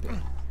carpet.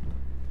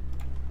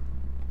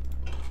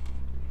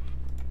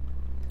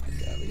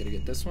 Yeah, we gotta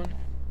get this one.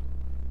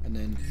 And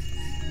then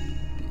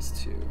these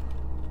two.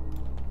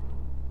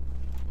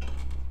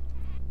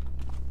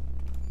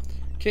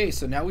 Okay,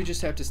 so now we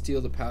just have to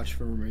steal the pouch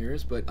from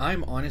Ramirez, but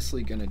I'm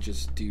honestly gonna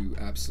just do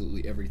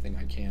absolutely everything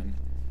I can.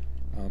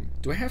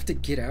 Do I have to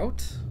get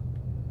out?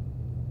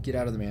 Get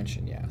out of the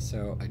mansion, yeah.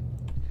 So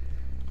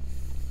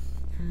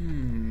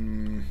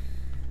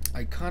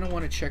I kind of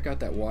want to check out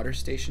that water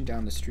station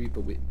down the street,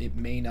 but it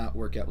may not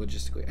work out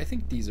logistically. I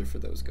think these are for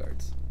those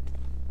guards.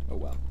 Oh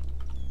well.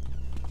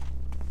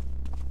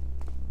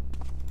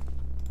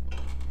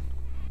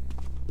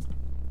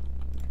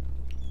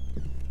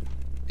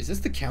 Is this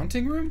the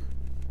counting room?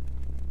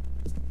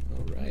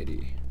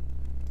 Alrighty.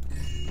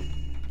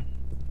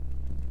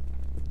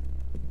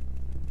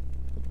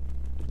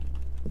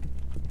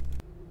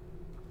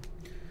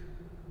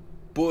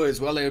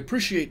 Boys, while I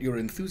appreciate your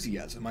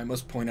enthusiasm, I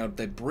must point out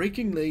that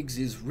breaking legs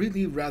is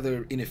really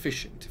rather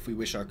inefficient if we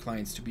wish our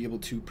clients to be able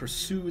to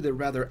pursue their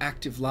rather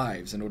active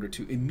lives in order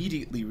to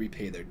immediately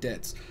repay their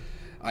debts.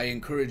 I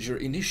encourage your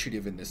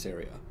initiative in this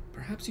area.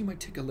 Perhaps you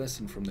might take a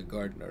lesson from the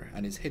gardener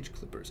and his hedge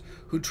clippers,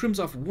 who trims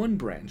off one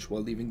branch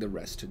while leaving the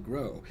rest to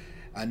grow.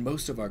 And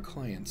most of our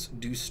clients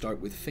do start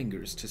with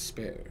fingers to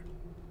spare.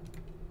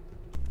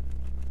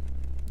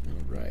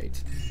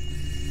 Alright.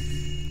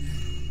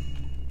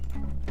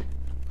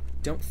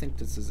 Don't think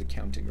this is a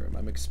counting room.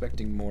 I'm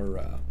expecting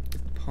more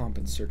pomp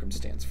and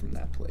circumstance from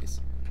that place.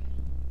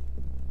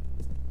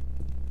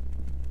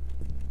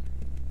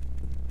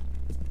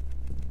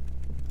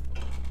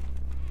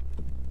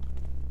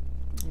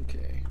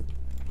 Okay.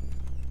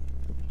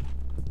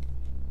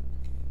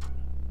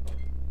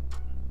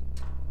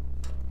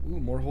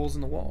 Ooh, more holes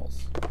in the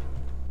walls.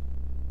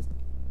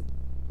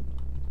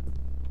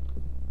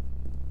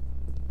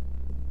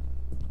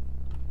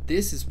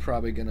 This is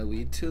probably going to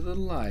lead to the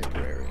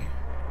library.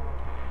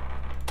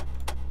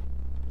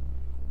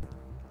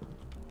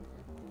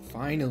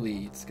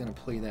 Finally, it's going to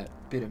play that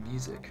bit of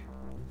music.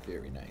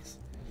 Very nice.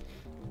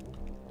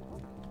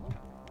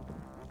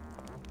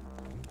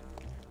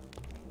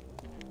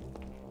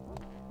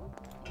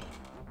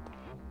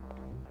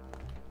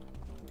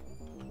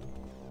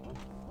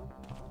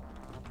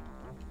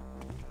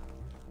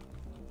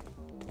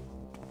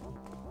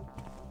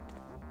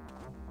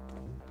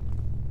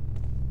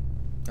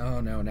 Oh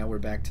no, now we're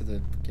back to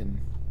the fucking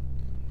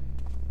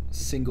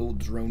single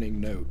droning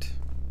note.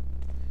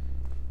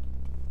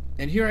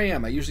 And here I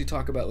am. I usually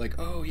talk about like,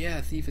 oh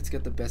yeah, Thief, it's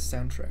got the best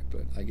soundtrack,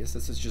 but I guess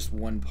this is just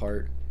one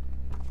part.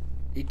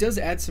 It does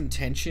add some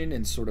tension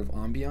and sort of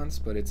ambiance,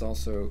 but it's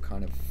also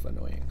kind of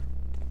annoying.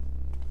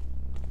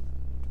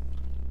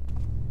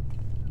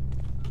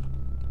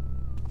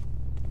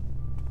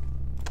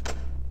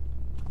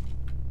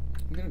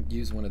 I'm gonna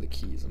use one of the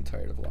keys. I'm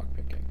tired of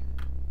lockpicking.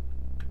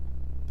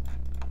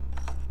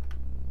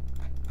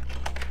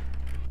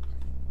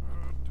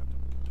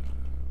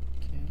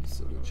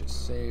 So we'll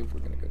just save.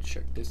 We're gonna go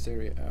check this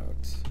area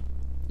out.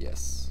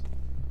 Yes.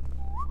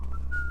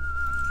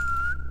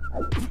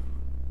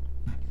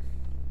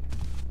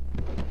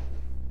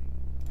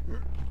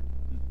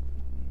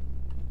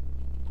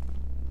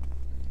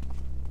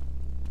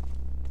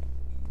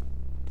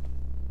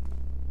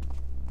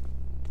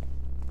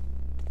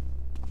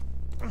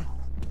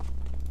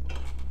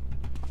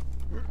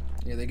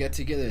 Yeah, they got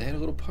together. They had a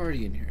little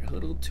party in here. A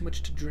little too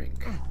much to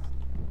drink.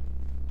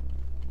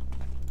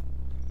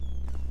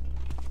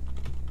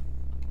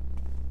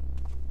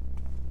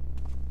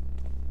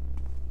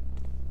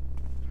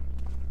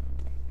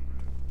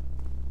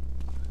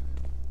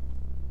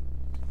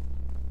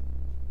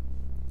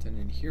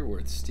 In here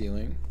worth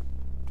stealing.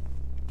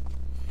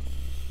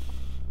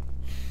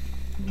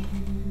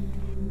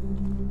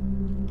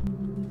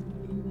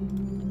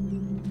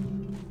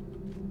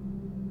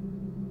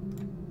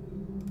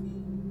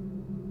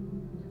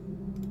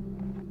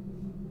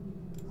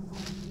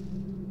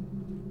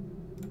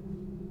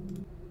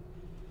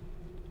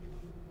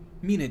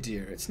 Mina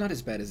dear, it's not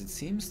as bad as it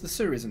seems. The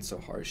sir isn't so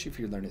harsh if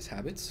you learn his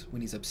habits.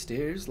 When he's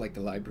upstairs, like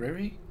the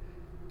library,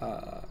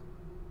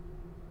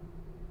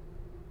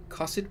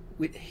 cosset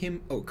with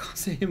him. Oh,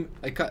 cosset him.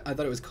 I thought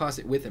it was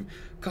cosset with him.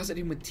 Cosset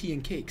him with tea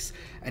and cakes,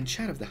 and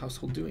chat of the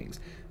household doings.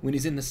 When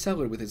he's in the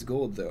cellar with his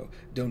gold, though,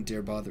 don't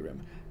dare bother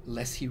him,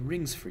 lest he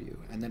rings for you,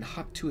 and then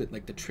hop to it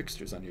like the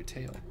tricksters on your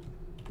tail.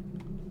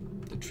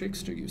 The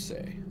trickster, you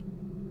say?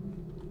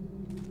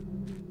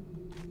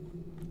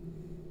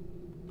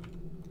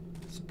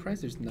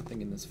 Surprised there's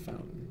nothing in this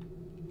fountain.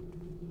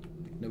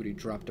 Nobody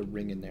dropped a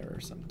ring in there or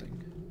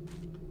something.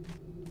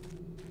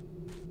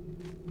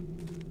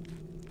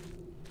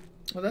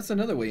 Well, that's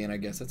another way in, I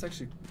guess. That's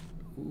actually...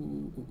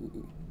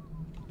 Ooh.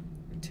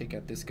 Take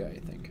out this guy, I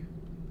think.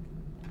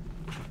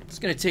 It's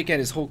gonna take out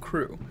his whole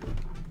crew.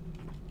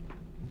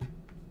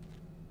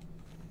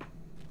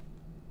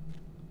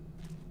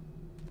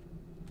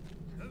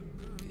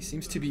 He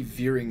seems to be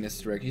veering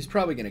this direction. He's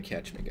probably gonna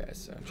catch me,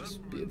 guys, so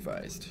just be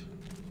advised.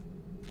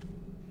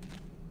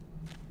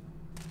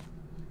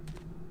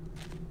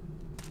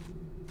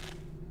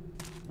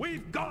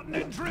 We've gotten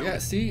it, Drew. Yeah,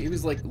 see? He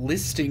was like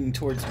listing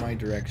towards my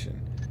direction.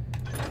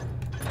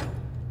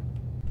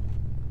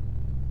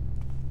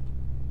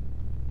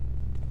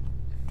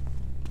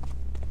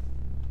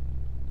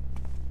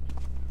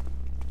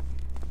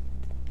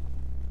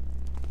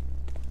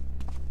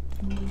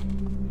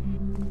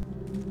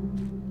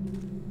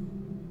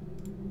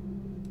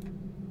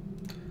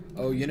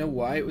 Oh, you know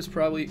why it was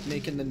probably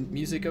making the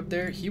music up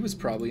there? He was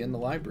probably in the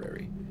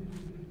library.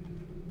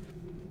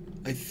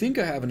 I think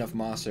I have enough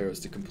moss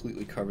arrows to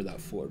completely cover that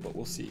floor, but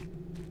we'll see.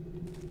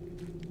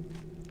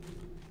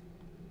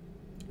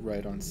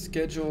 Right on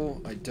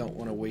schedule. I don't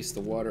want to waste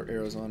the water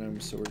arrows on him,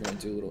 so we're going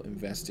to do a little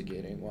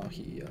investigating while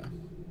he...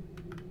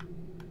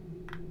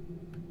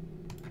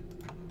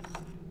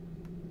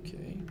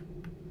 Okay.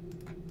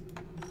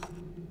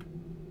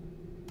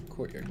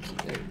 Courtyard key.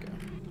 There we go.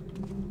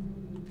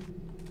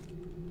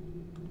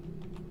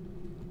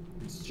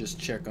 Let's just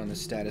check on the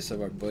status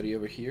of our buddy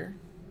over here.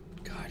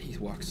 God, he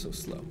walks so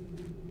slow.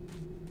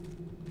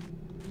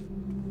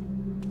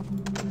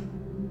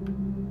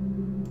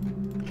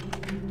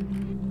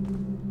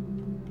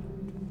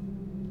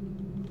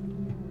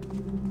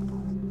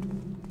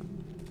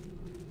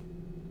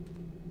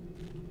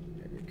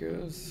 There it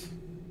goes.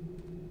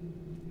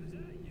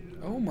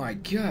 Oh my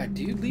God,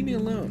 dude, leave me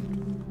alone.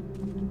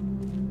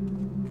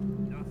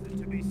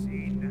 Nothing to be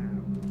seen now.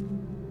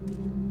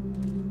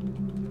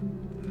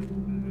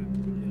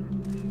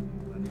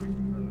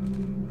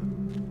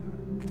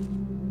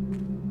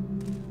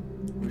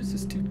 Where's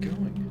this dude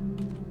going?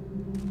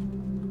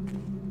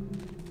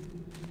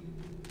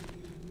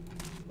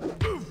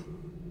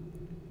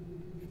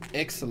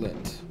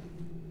 Excellent.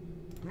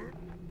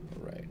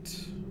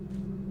 Alright.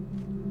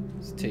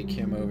 Let's take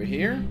him over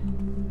here.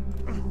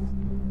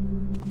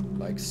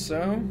 Like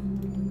so.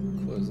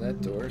 Close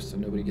that door so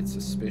nobody gets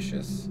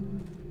suspicious.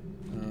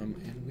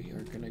 And we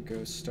are gonna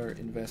go start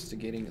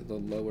investigating the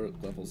lower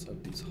levels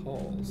of these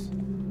halls.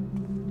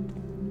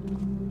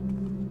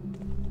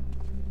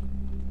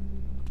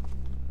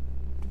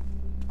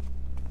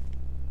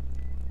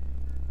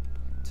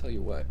 Tell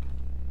you what.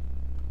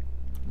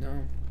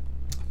 No.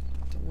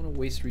 Don't want to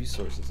waste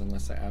resources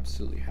unless I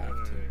absolutely have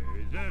to.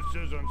 Hey, this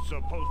isn't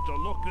supposed to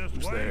look this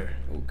Who's way. there?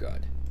 Oh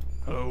God.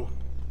 Hello?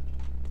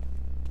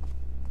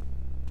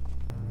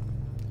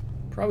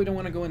 Probably don't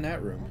want to go in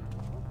that room.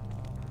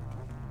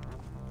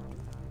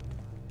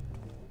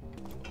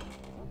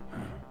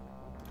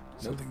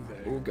 Something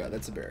there. Oh God,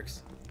 that's a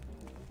barracks.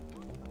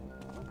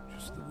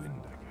 Just the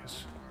wind, I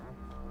guess.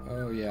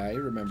 Oh yeah, I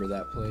remember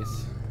that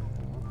place.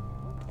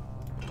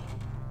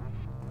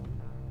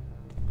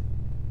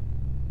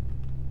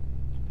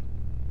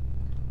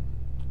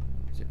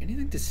 Is there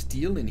anything to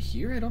steal in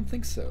here? I don't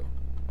think so.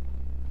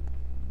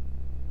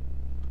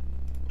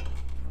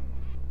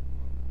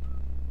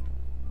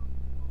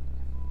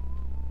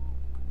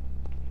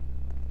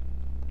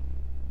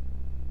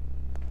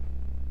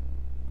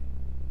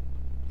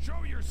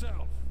 Show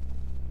yourself!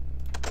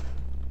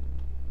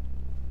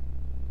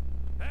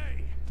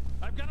 Hey!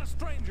 I've got a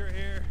stranger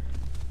here!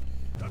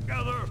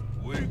 Together,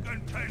 we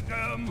can take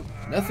him!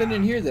 Nothing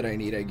in here that I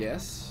need, I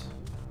guess.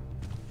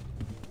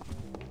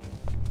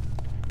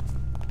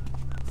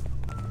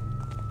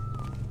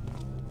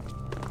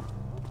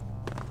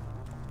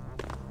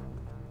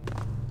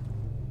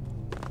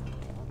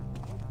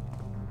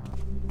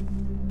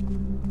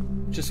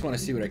 Just want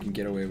to see what I can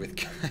get away with,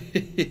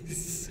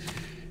 guys.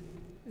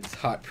 It's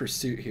hot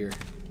pursuit here.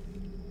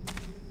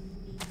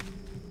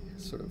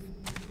 Sort of.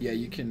 Yeah,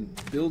 you can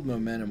build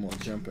momentum while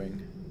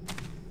jumping.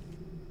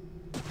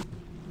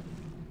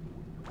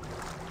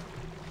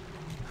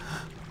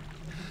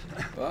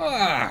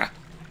 Ah!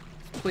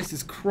 This place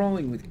is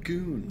crawling with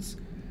goons.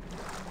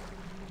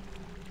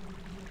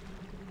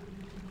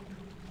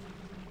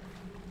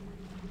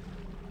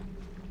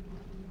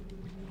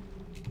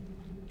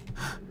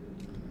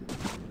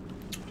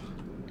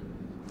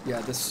 Yeah,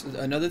 this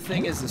another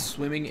thing is the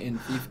swimming in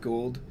Thief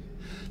Gold.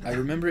 I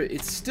remember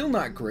it's still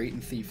not great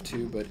in Thief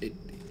 2, but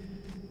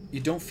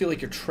you don't feel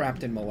like you're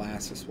trapped in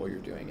molasses while you're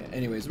doing it.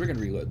 Anyways, we're gonna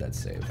reload that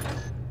save.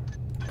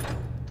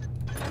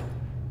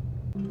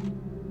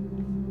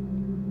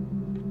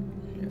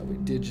 Yeah, we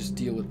did just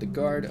deal with the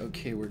guard.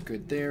 Okay, we're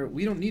good there.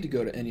 We don't need to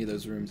go to any of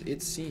those rooms,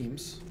 it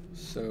seems.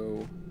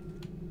 So,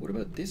 what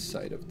about this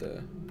side of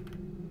the...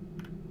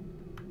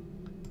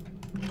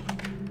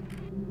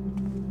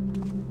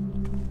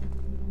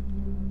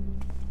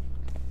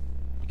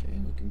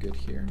 Good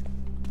here.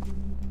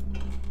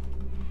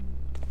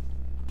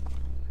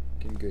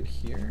 Looking good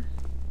here.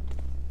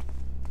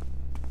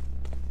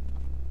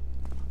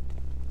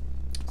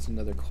 There's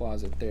another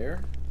closet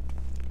there.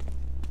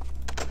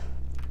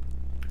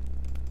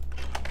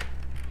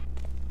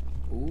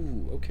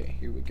 Ooh, okay,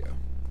 here we go.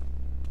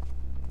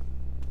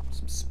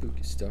 Some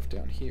spooky stuff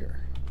down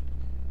here.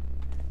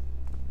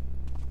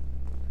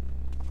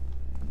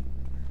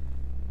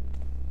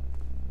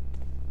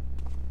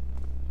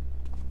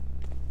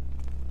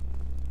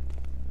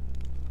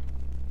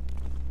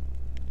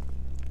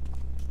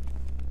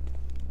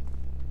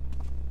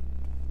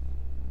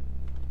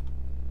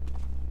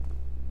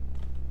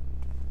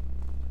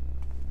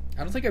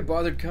 I don't think I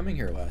bothered coming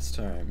here last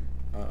time.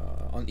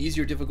 On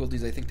easier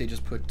difficulties, I think they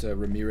just put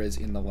Ramirez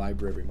in the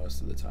library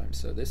most of the time.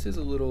 So this is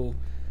a little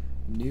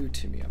new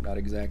to me. I'm not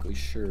exactly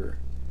sure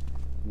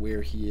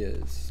where he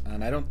is.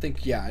 And I don't think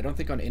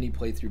on any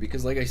playthrough,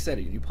 because like I said,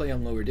 when you play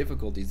on lower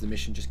difficulties, the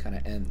mission just kind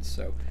of ends.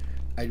 So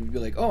I'd be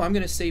like, oh, I'm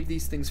going to save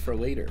these things for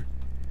later.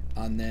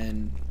 And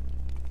then,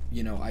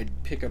 you know, I'd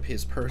pick up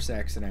his purse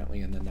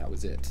accidentally, and then that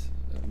was it.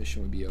 The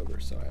mission would be over.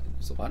 So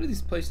there's a lot of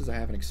these places I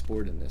haven't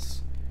explored in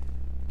this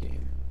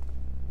game.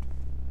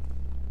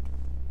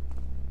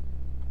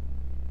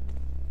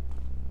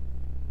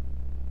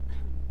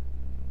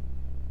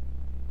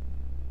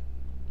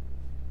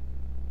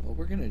 Well,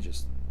 we're gonna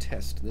just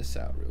test this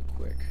out real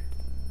quick.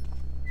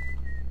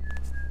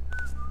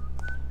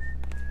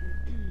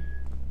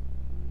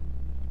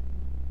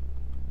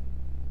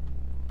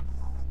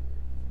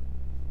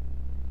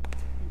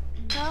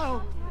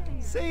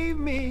 Save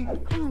me!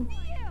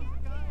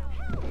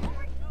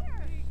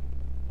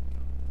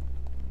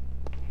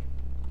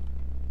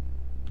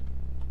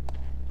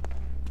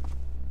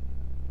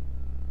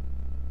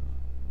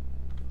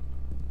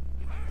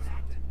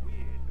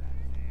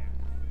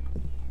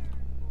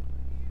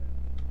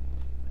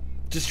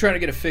 Just trying to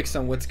get a fix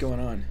on what's going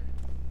on.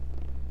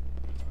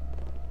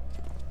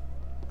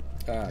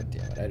 Ah,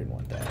 damn it, I didn't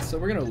want that. So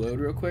we're gonna load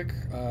real quick.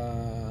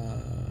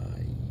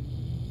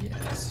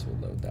 Yes,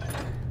 we'll load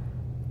that.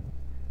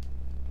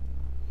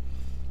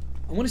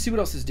 I want to see what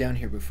else is down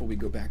here before we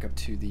go back up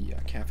to the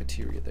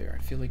cafeteria there.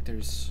 I feel like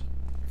there's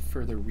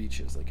further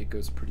reaches, like it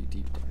goes pretty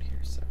deep down here,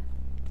 so.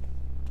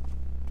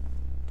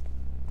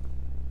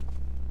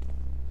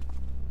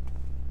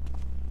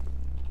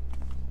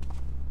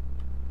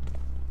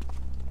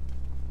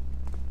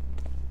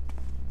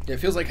 Yeah,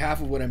 it feels like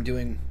half of what I'm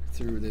doing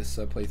through this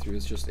playthrough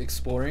is just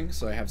exploring,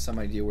 so I have some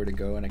idea where to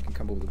go and I can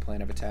come up with a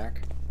plan of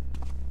attack.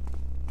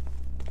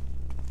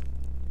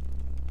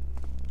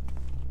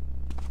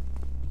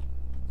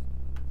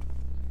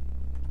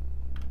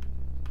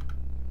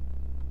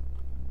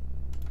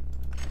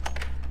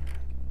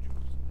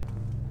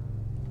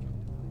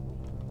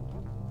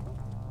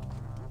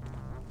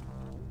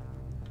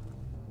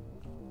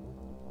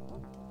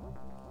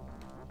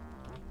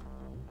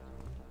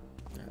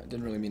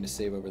 Didn't really mean to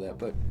save over that,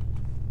 but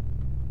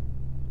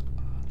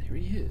there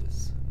he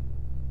is.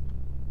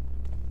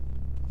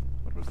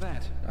 What was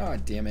that? Ah,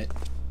 damn it.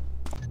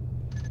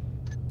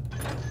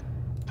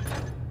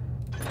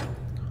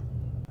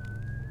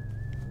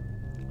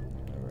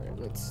 Alright,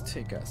 let's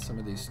take out some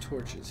of these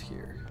torches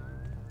here.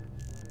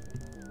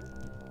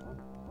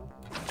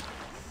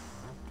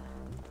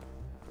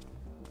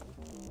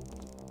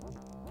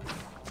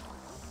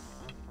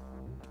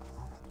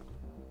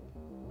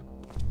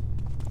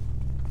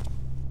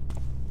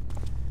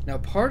 Now,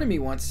 part of me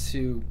wants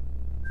to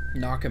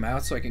knock him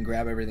out so I can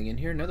grab everything in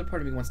here. Another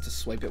part of me wants to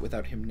swipe it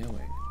without him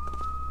knowing.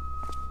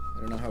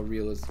 I don't know how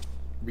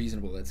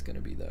reasonable that's going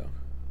to be, though.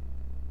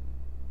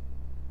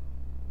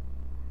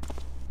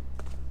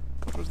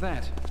 What was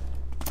that?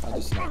 I'll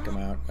just knock him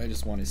out. I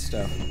just want his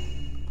stuff.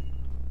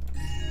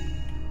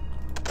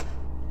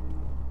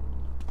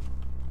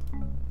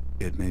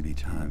 It may be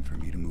time for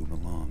me to move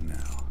along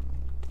now.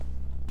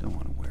 Don't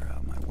want to wear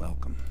out my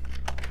welcome.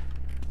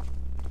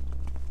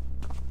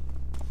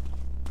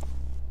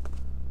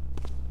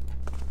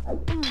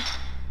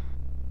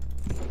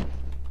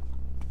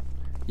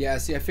 Yeah,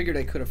 see, I figured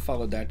I could have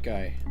followed that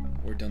guy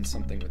or done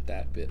something with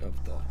that bit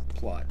of the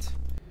plot.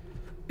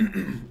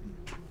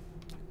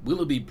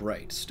 Willoughby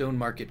Bright, Stone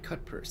Market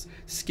Cut Purse,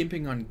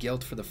 skimping on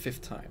gelt for the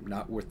 5th time,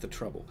 not worth the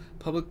trouble.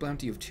 Public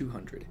bounty of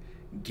 200.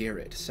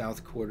 Garrett,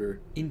 South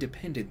Quarter,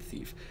 Independent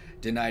Thief,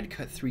 denied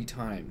cut 3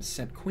 times,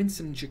 sent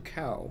Quincy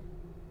Jacow,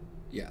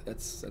 yeah,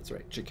 that's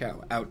right,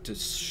 Jacow, out to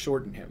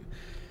shorten him.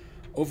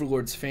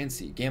 Overlord's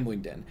Fancy,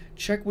 Gambling Den.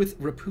 Check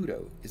with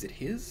Raputo. Is it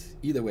his?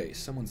 Either way,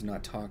 someone's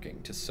not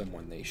talking to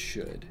someone they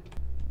should.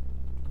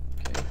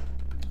 Okay.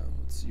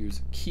 Let's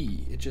use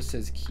key. It just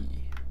says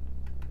key.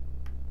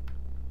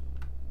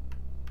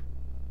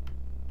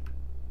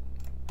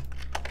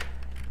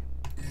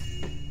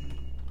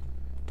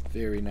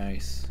 Very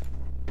nice.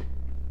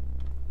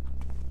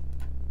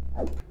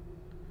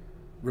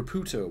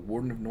 Raputo,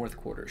 Warden of North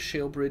Quarter.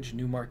 Shalebridge,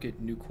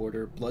 Newmarket, New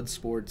Quarter, Blood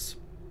Sports,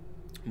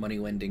 money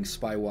lending,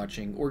 spy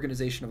watching,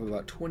 organization of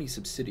about 20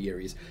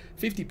 subsidiaries,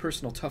 50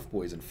 personal tough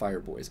boys and fire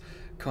boys,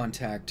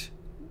 contact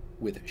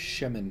with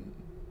Shemenovs,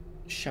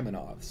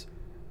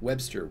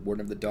 Webster,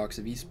 Warden of the Docks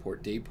of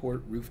Eastport,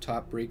 Dayport,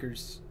 Rooftop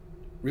Breakers,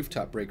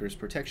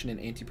 Protection and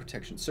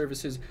Anti-Protection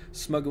Services,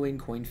 Smuggling,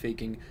 Coin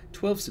Faking,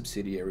 12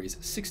 subsidiaries,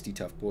 60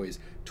 tough boys,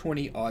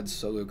 20 odd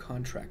solo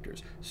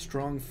contractors,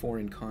 strong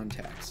foreign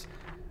contacts.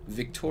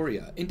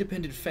 Victoria,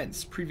 Independent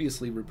Fence,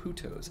 previously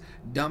Raputo's,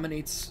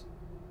 dominates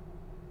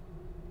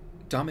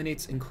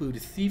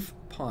include thief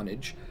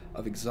pawnage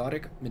of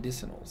exotic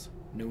medicinals.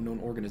 No known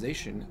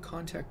organization.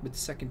 Contact with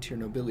second-tier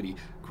nobility.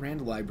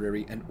 Grand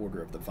Library and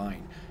Order of the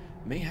Vine.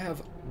 May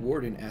have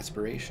warden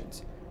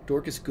aspirations.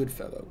 Dorcas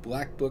Goodfellow.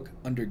 Black Book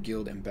Under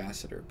Guild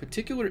Ambassador.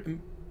 Particular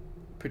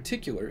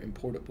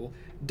importable.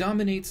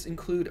 Dominates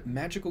include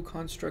magical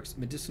constructs,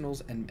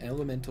 medicinals, and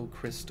elemental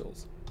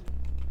crystals.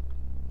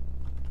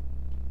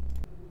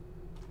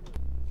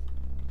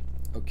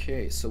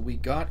 Okay, so we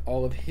got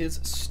all of his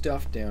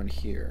stuff down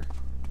here.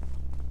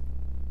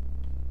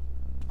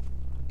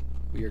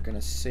 We are going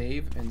to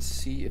save and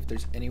see if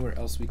there's anywhere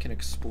else we can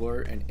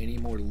explore and any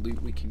more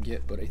loot we can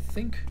get, but I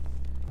think...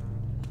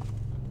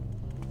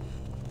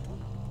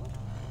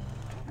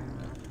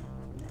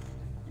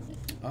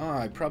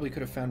 I probably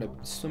could have found a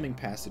swimming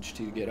passage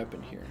to get up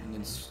in here and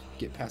then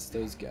get past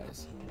those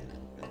guys.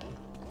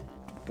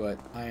 But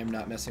I am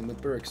not messing with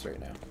Burricks right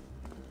now.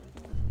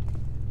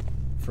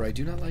 For I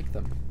do not like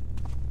them.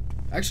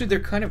 Actually, they're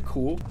kind of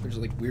cool. There's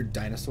like weird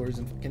dinosaurs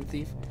in fucking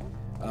Thief.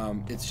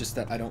 It's just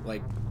that I don't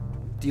like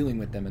dealing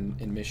with them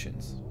in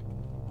missions.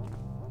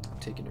 I'm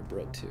taking your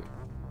bread too.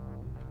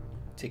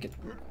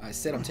 I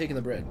said I'm taking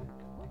the bread.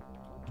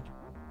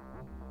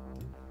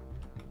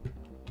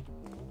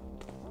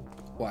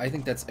 Well, I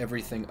think that's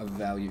everything of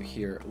value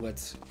here.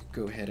 Let's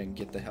go ahead and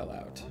get the hell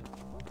out.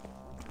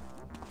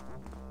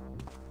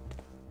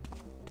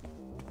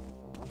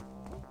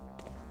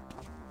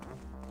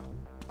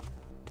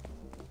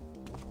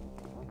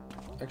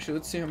 Actually,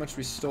 let's see how much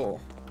we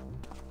stole.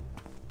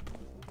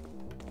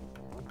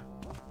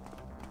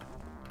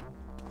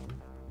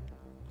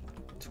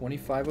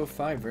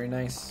 $25.05, very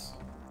nice.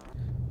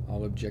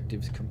 All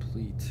objectives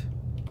complete.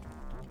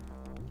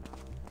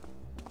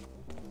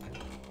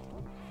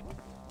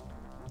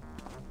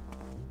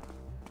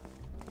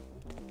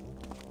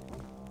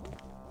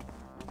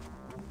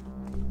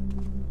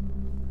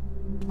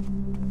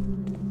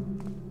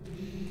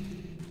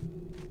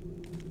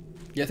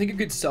 Yeah, I think a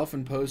good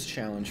self-imposed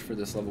challenge for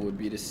this level would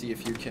be to see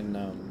if you can,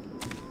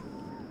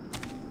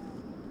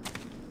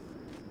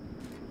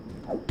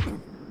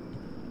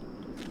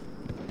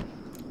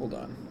 hold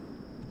on.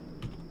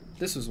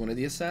 This was one of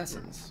the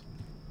assassins.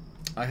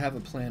 I have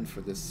a plan for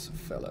this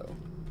fellow.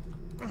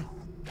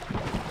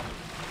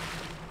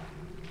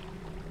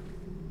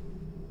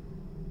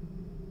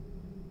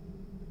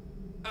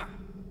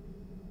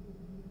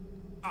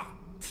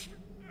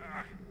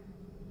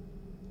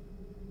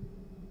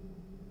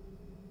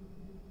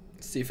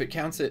 See if it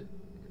counts it.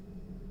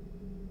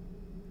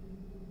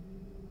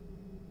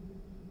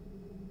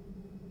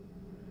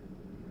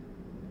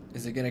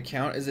 Is it gonna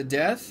count as a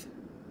death?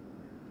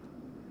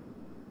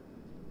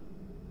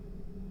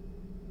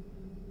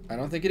 I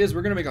don't think it is.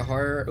 We're gonna make a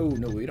hard... Oh,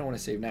 no, we don't want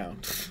to save now.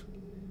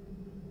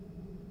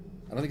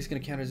 I don't think it's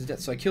gonna count as a death.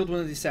 So I killed one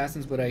of the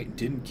assassins, but I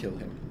didn't kill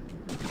him.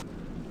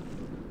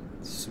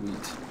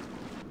 Sweet.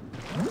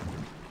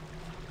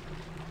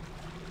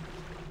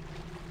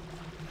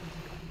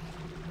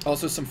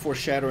 Also some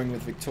foreshadowing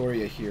with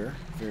Victoria here.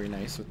 Very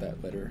nice with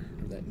that letter,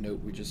 or that note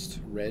we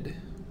just read.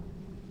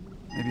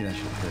 Maybe I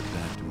should head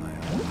back to my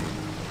own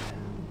neighborhood.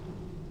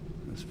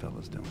 Those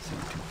fellows don't seem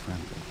too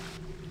friendly.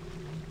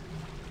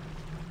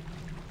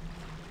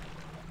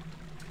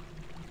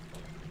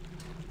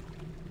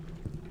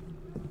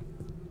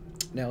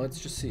 Now let's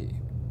just see.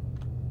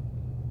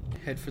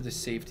 Head for the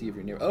safety of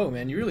your neighbor. Oh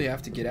man, you really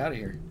have to get out of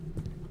here.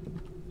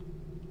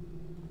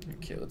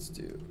 Okay, let's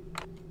do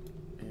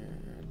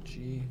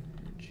G.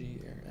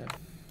 G or F.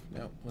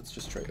 No, let's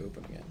just try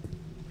opening it.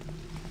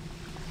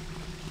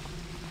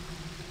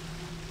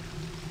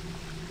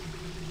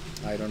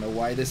 I don't know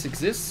why this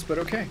exists, but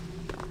okay.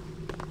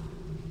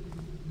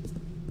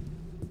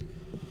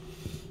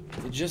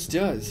 It just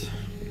does.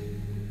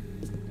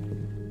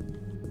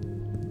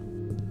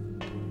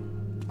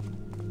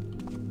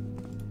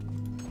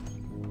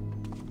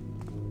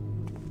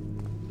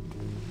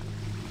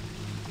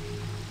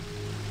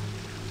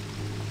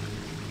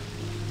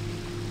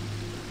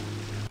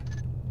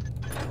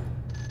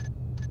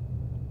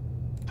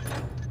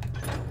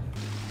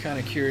 Kind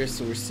of curious,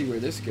 so we'll see where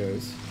this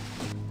goes.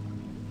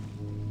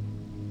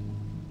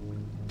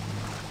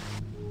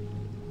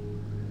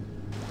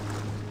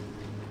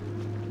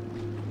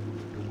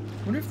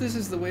 I wonder if this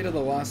is the way to the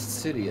Lost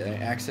City. I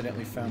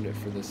accidentally found it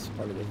for this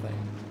part of the thing.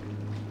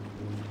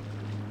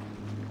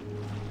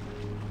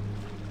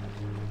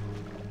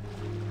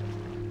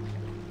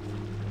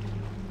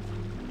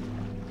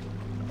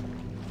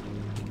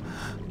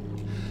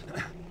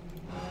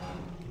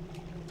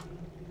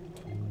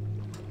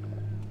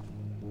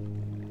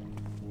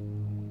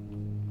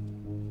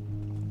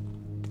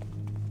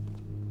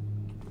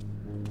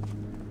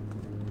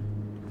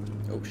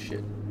 Oh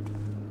shit.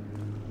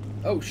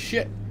 Oh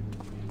shit!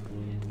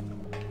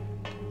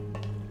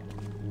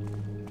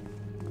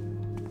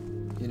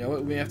 You know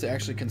what? We have to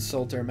actually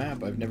consult our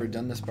map. I've never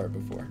done this part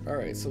before.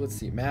 Alright, so let's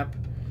see. Map.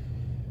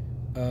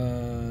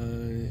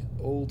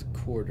 Old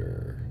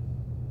Quarter.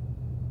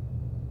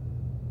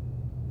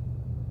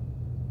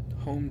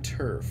 Home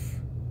turf.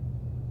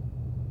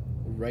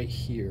 Right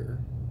here.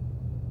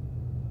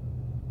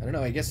 I don't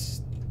know, I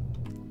guess...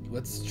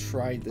 Let's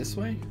try this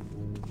way?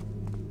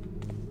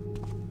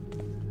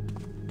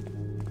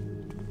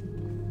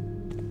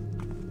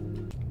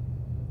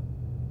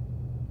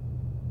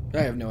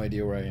 I have no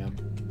idea where I am.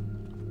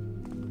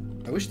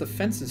 I wish the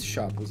fences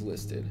shop was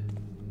listed.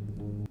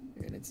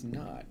 And it's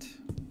not.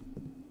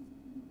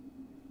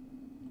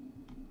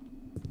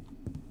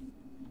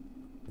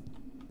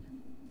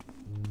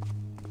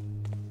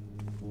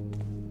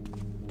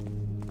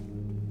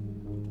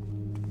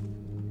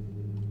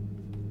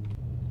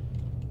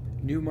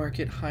 New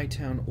Market,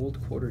 Hightown,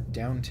 Old Quarter,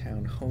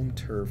 Downtown, Home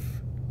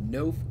Turf.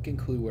 No fucking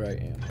clue where I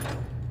am.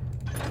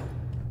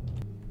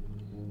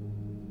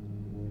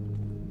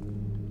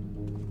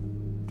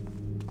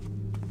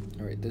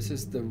 This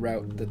is the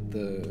route that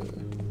the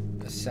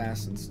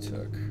assassins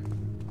took.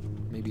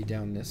 Maybe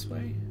down this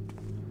way?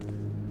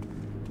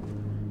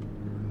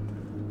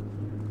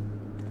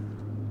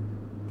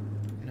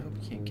 Nope,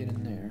 can't get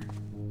in there.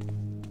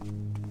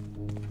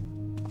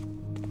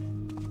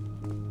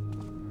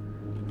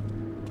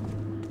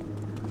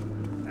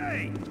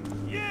 Hey,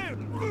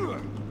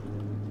 you!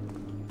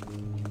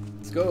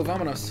 Let's go,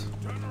 vamonos.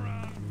 Turn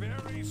around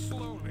very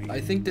slowly. I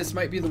think this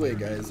might be the way,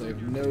 guys. I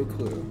have no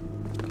clue.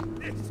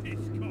 This is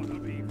gonna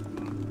be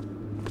fun.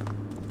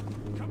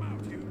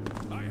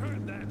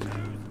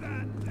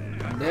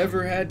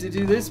 Never had to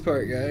do this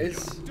part,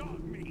 guys.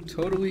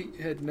 Totally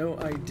had no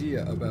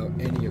idea about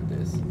any of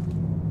this.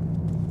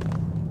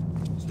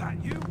 Is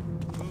that you?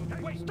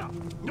 Wait, stop!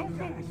 Don't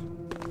move!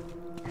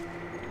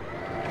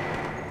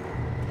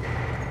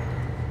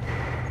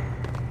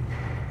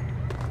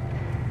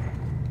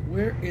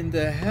 Where in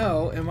the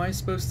hell am I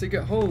supposed to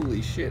go?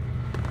 Holy shit.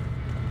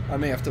 I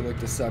may have to look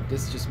this up.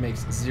 This just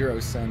makes zero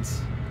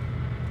sense.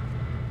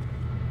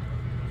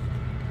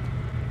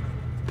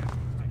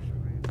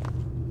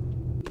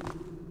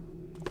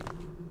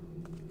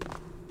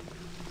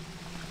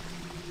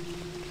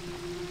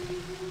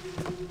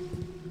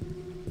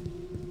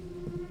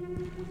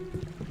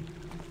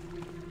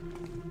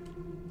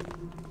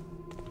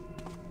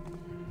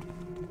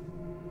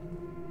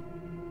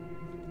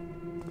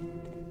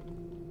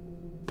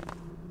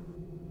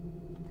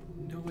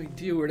 No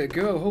idea where to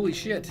go. Holy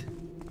shit.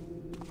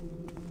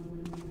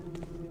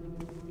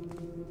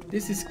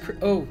 This is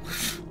oh,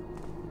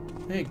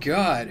 thank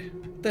God.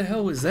 What the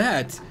hell was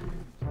that?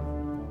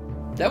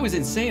 That was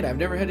insane. I've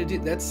never had to do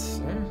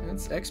that's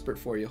expert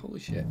for you.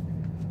 Holy shit.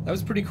 That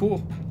was pretty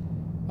cool.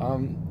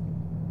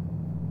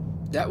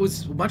 That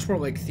was much more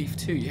like Thief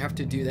 2. You have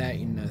to do that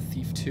in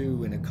Thief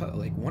 2 in a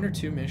like 1 or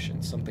 2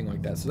 missions, something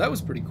like that. So that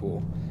was pretty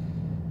cool.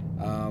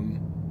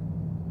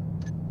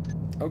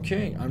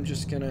 Okay, I'm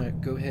just gonna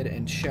go ahead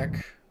and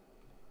check.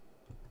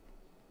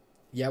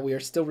 Yeah, we are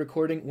still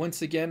recording.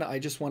 Once again, I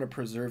just want to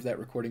preserve that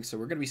recording, so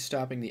we're going to be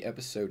stopping the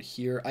episode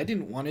here. I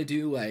didn't want to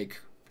do,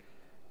 like,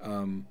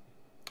 one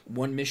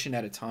mission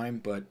at a time,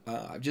 but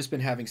I've just been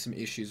having some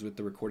issues with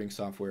the recording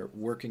software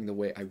working the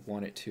way I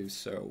want it to,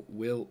 so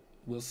we'll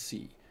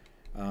see.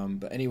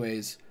 But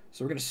anyways,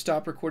 so we're going to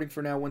stop recording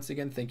for now. Once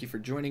again, thank you for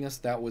joining us.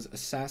 That was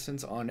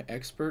Assassins on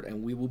Expert,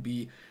 and we will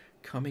be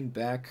coming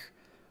back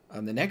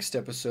on the next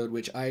episode,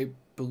 which I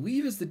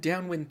believe is the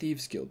Downwind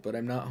Thieves Guild, but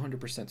I'm not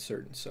 100%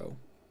 certain, so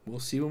we'll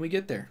see when we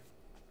get there.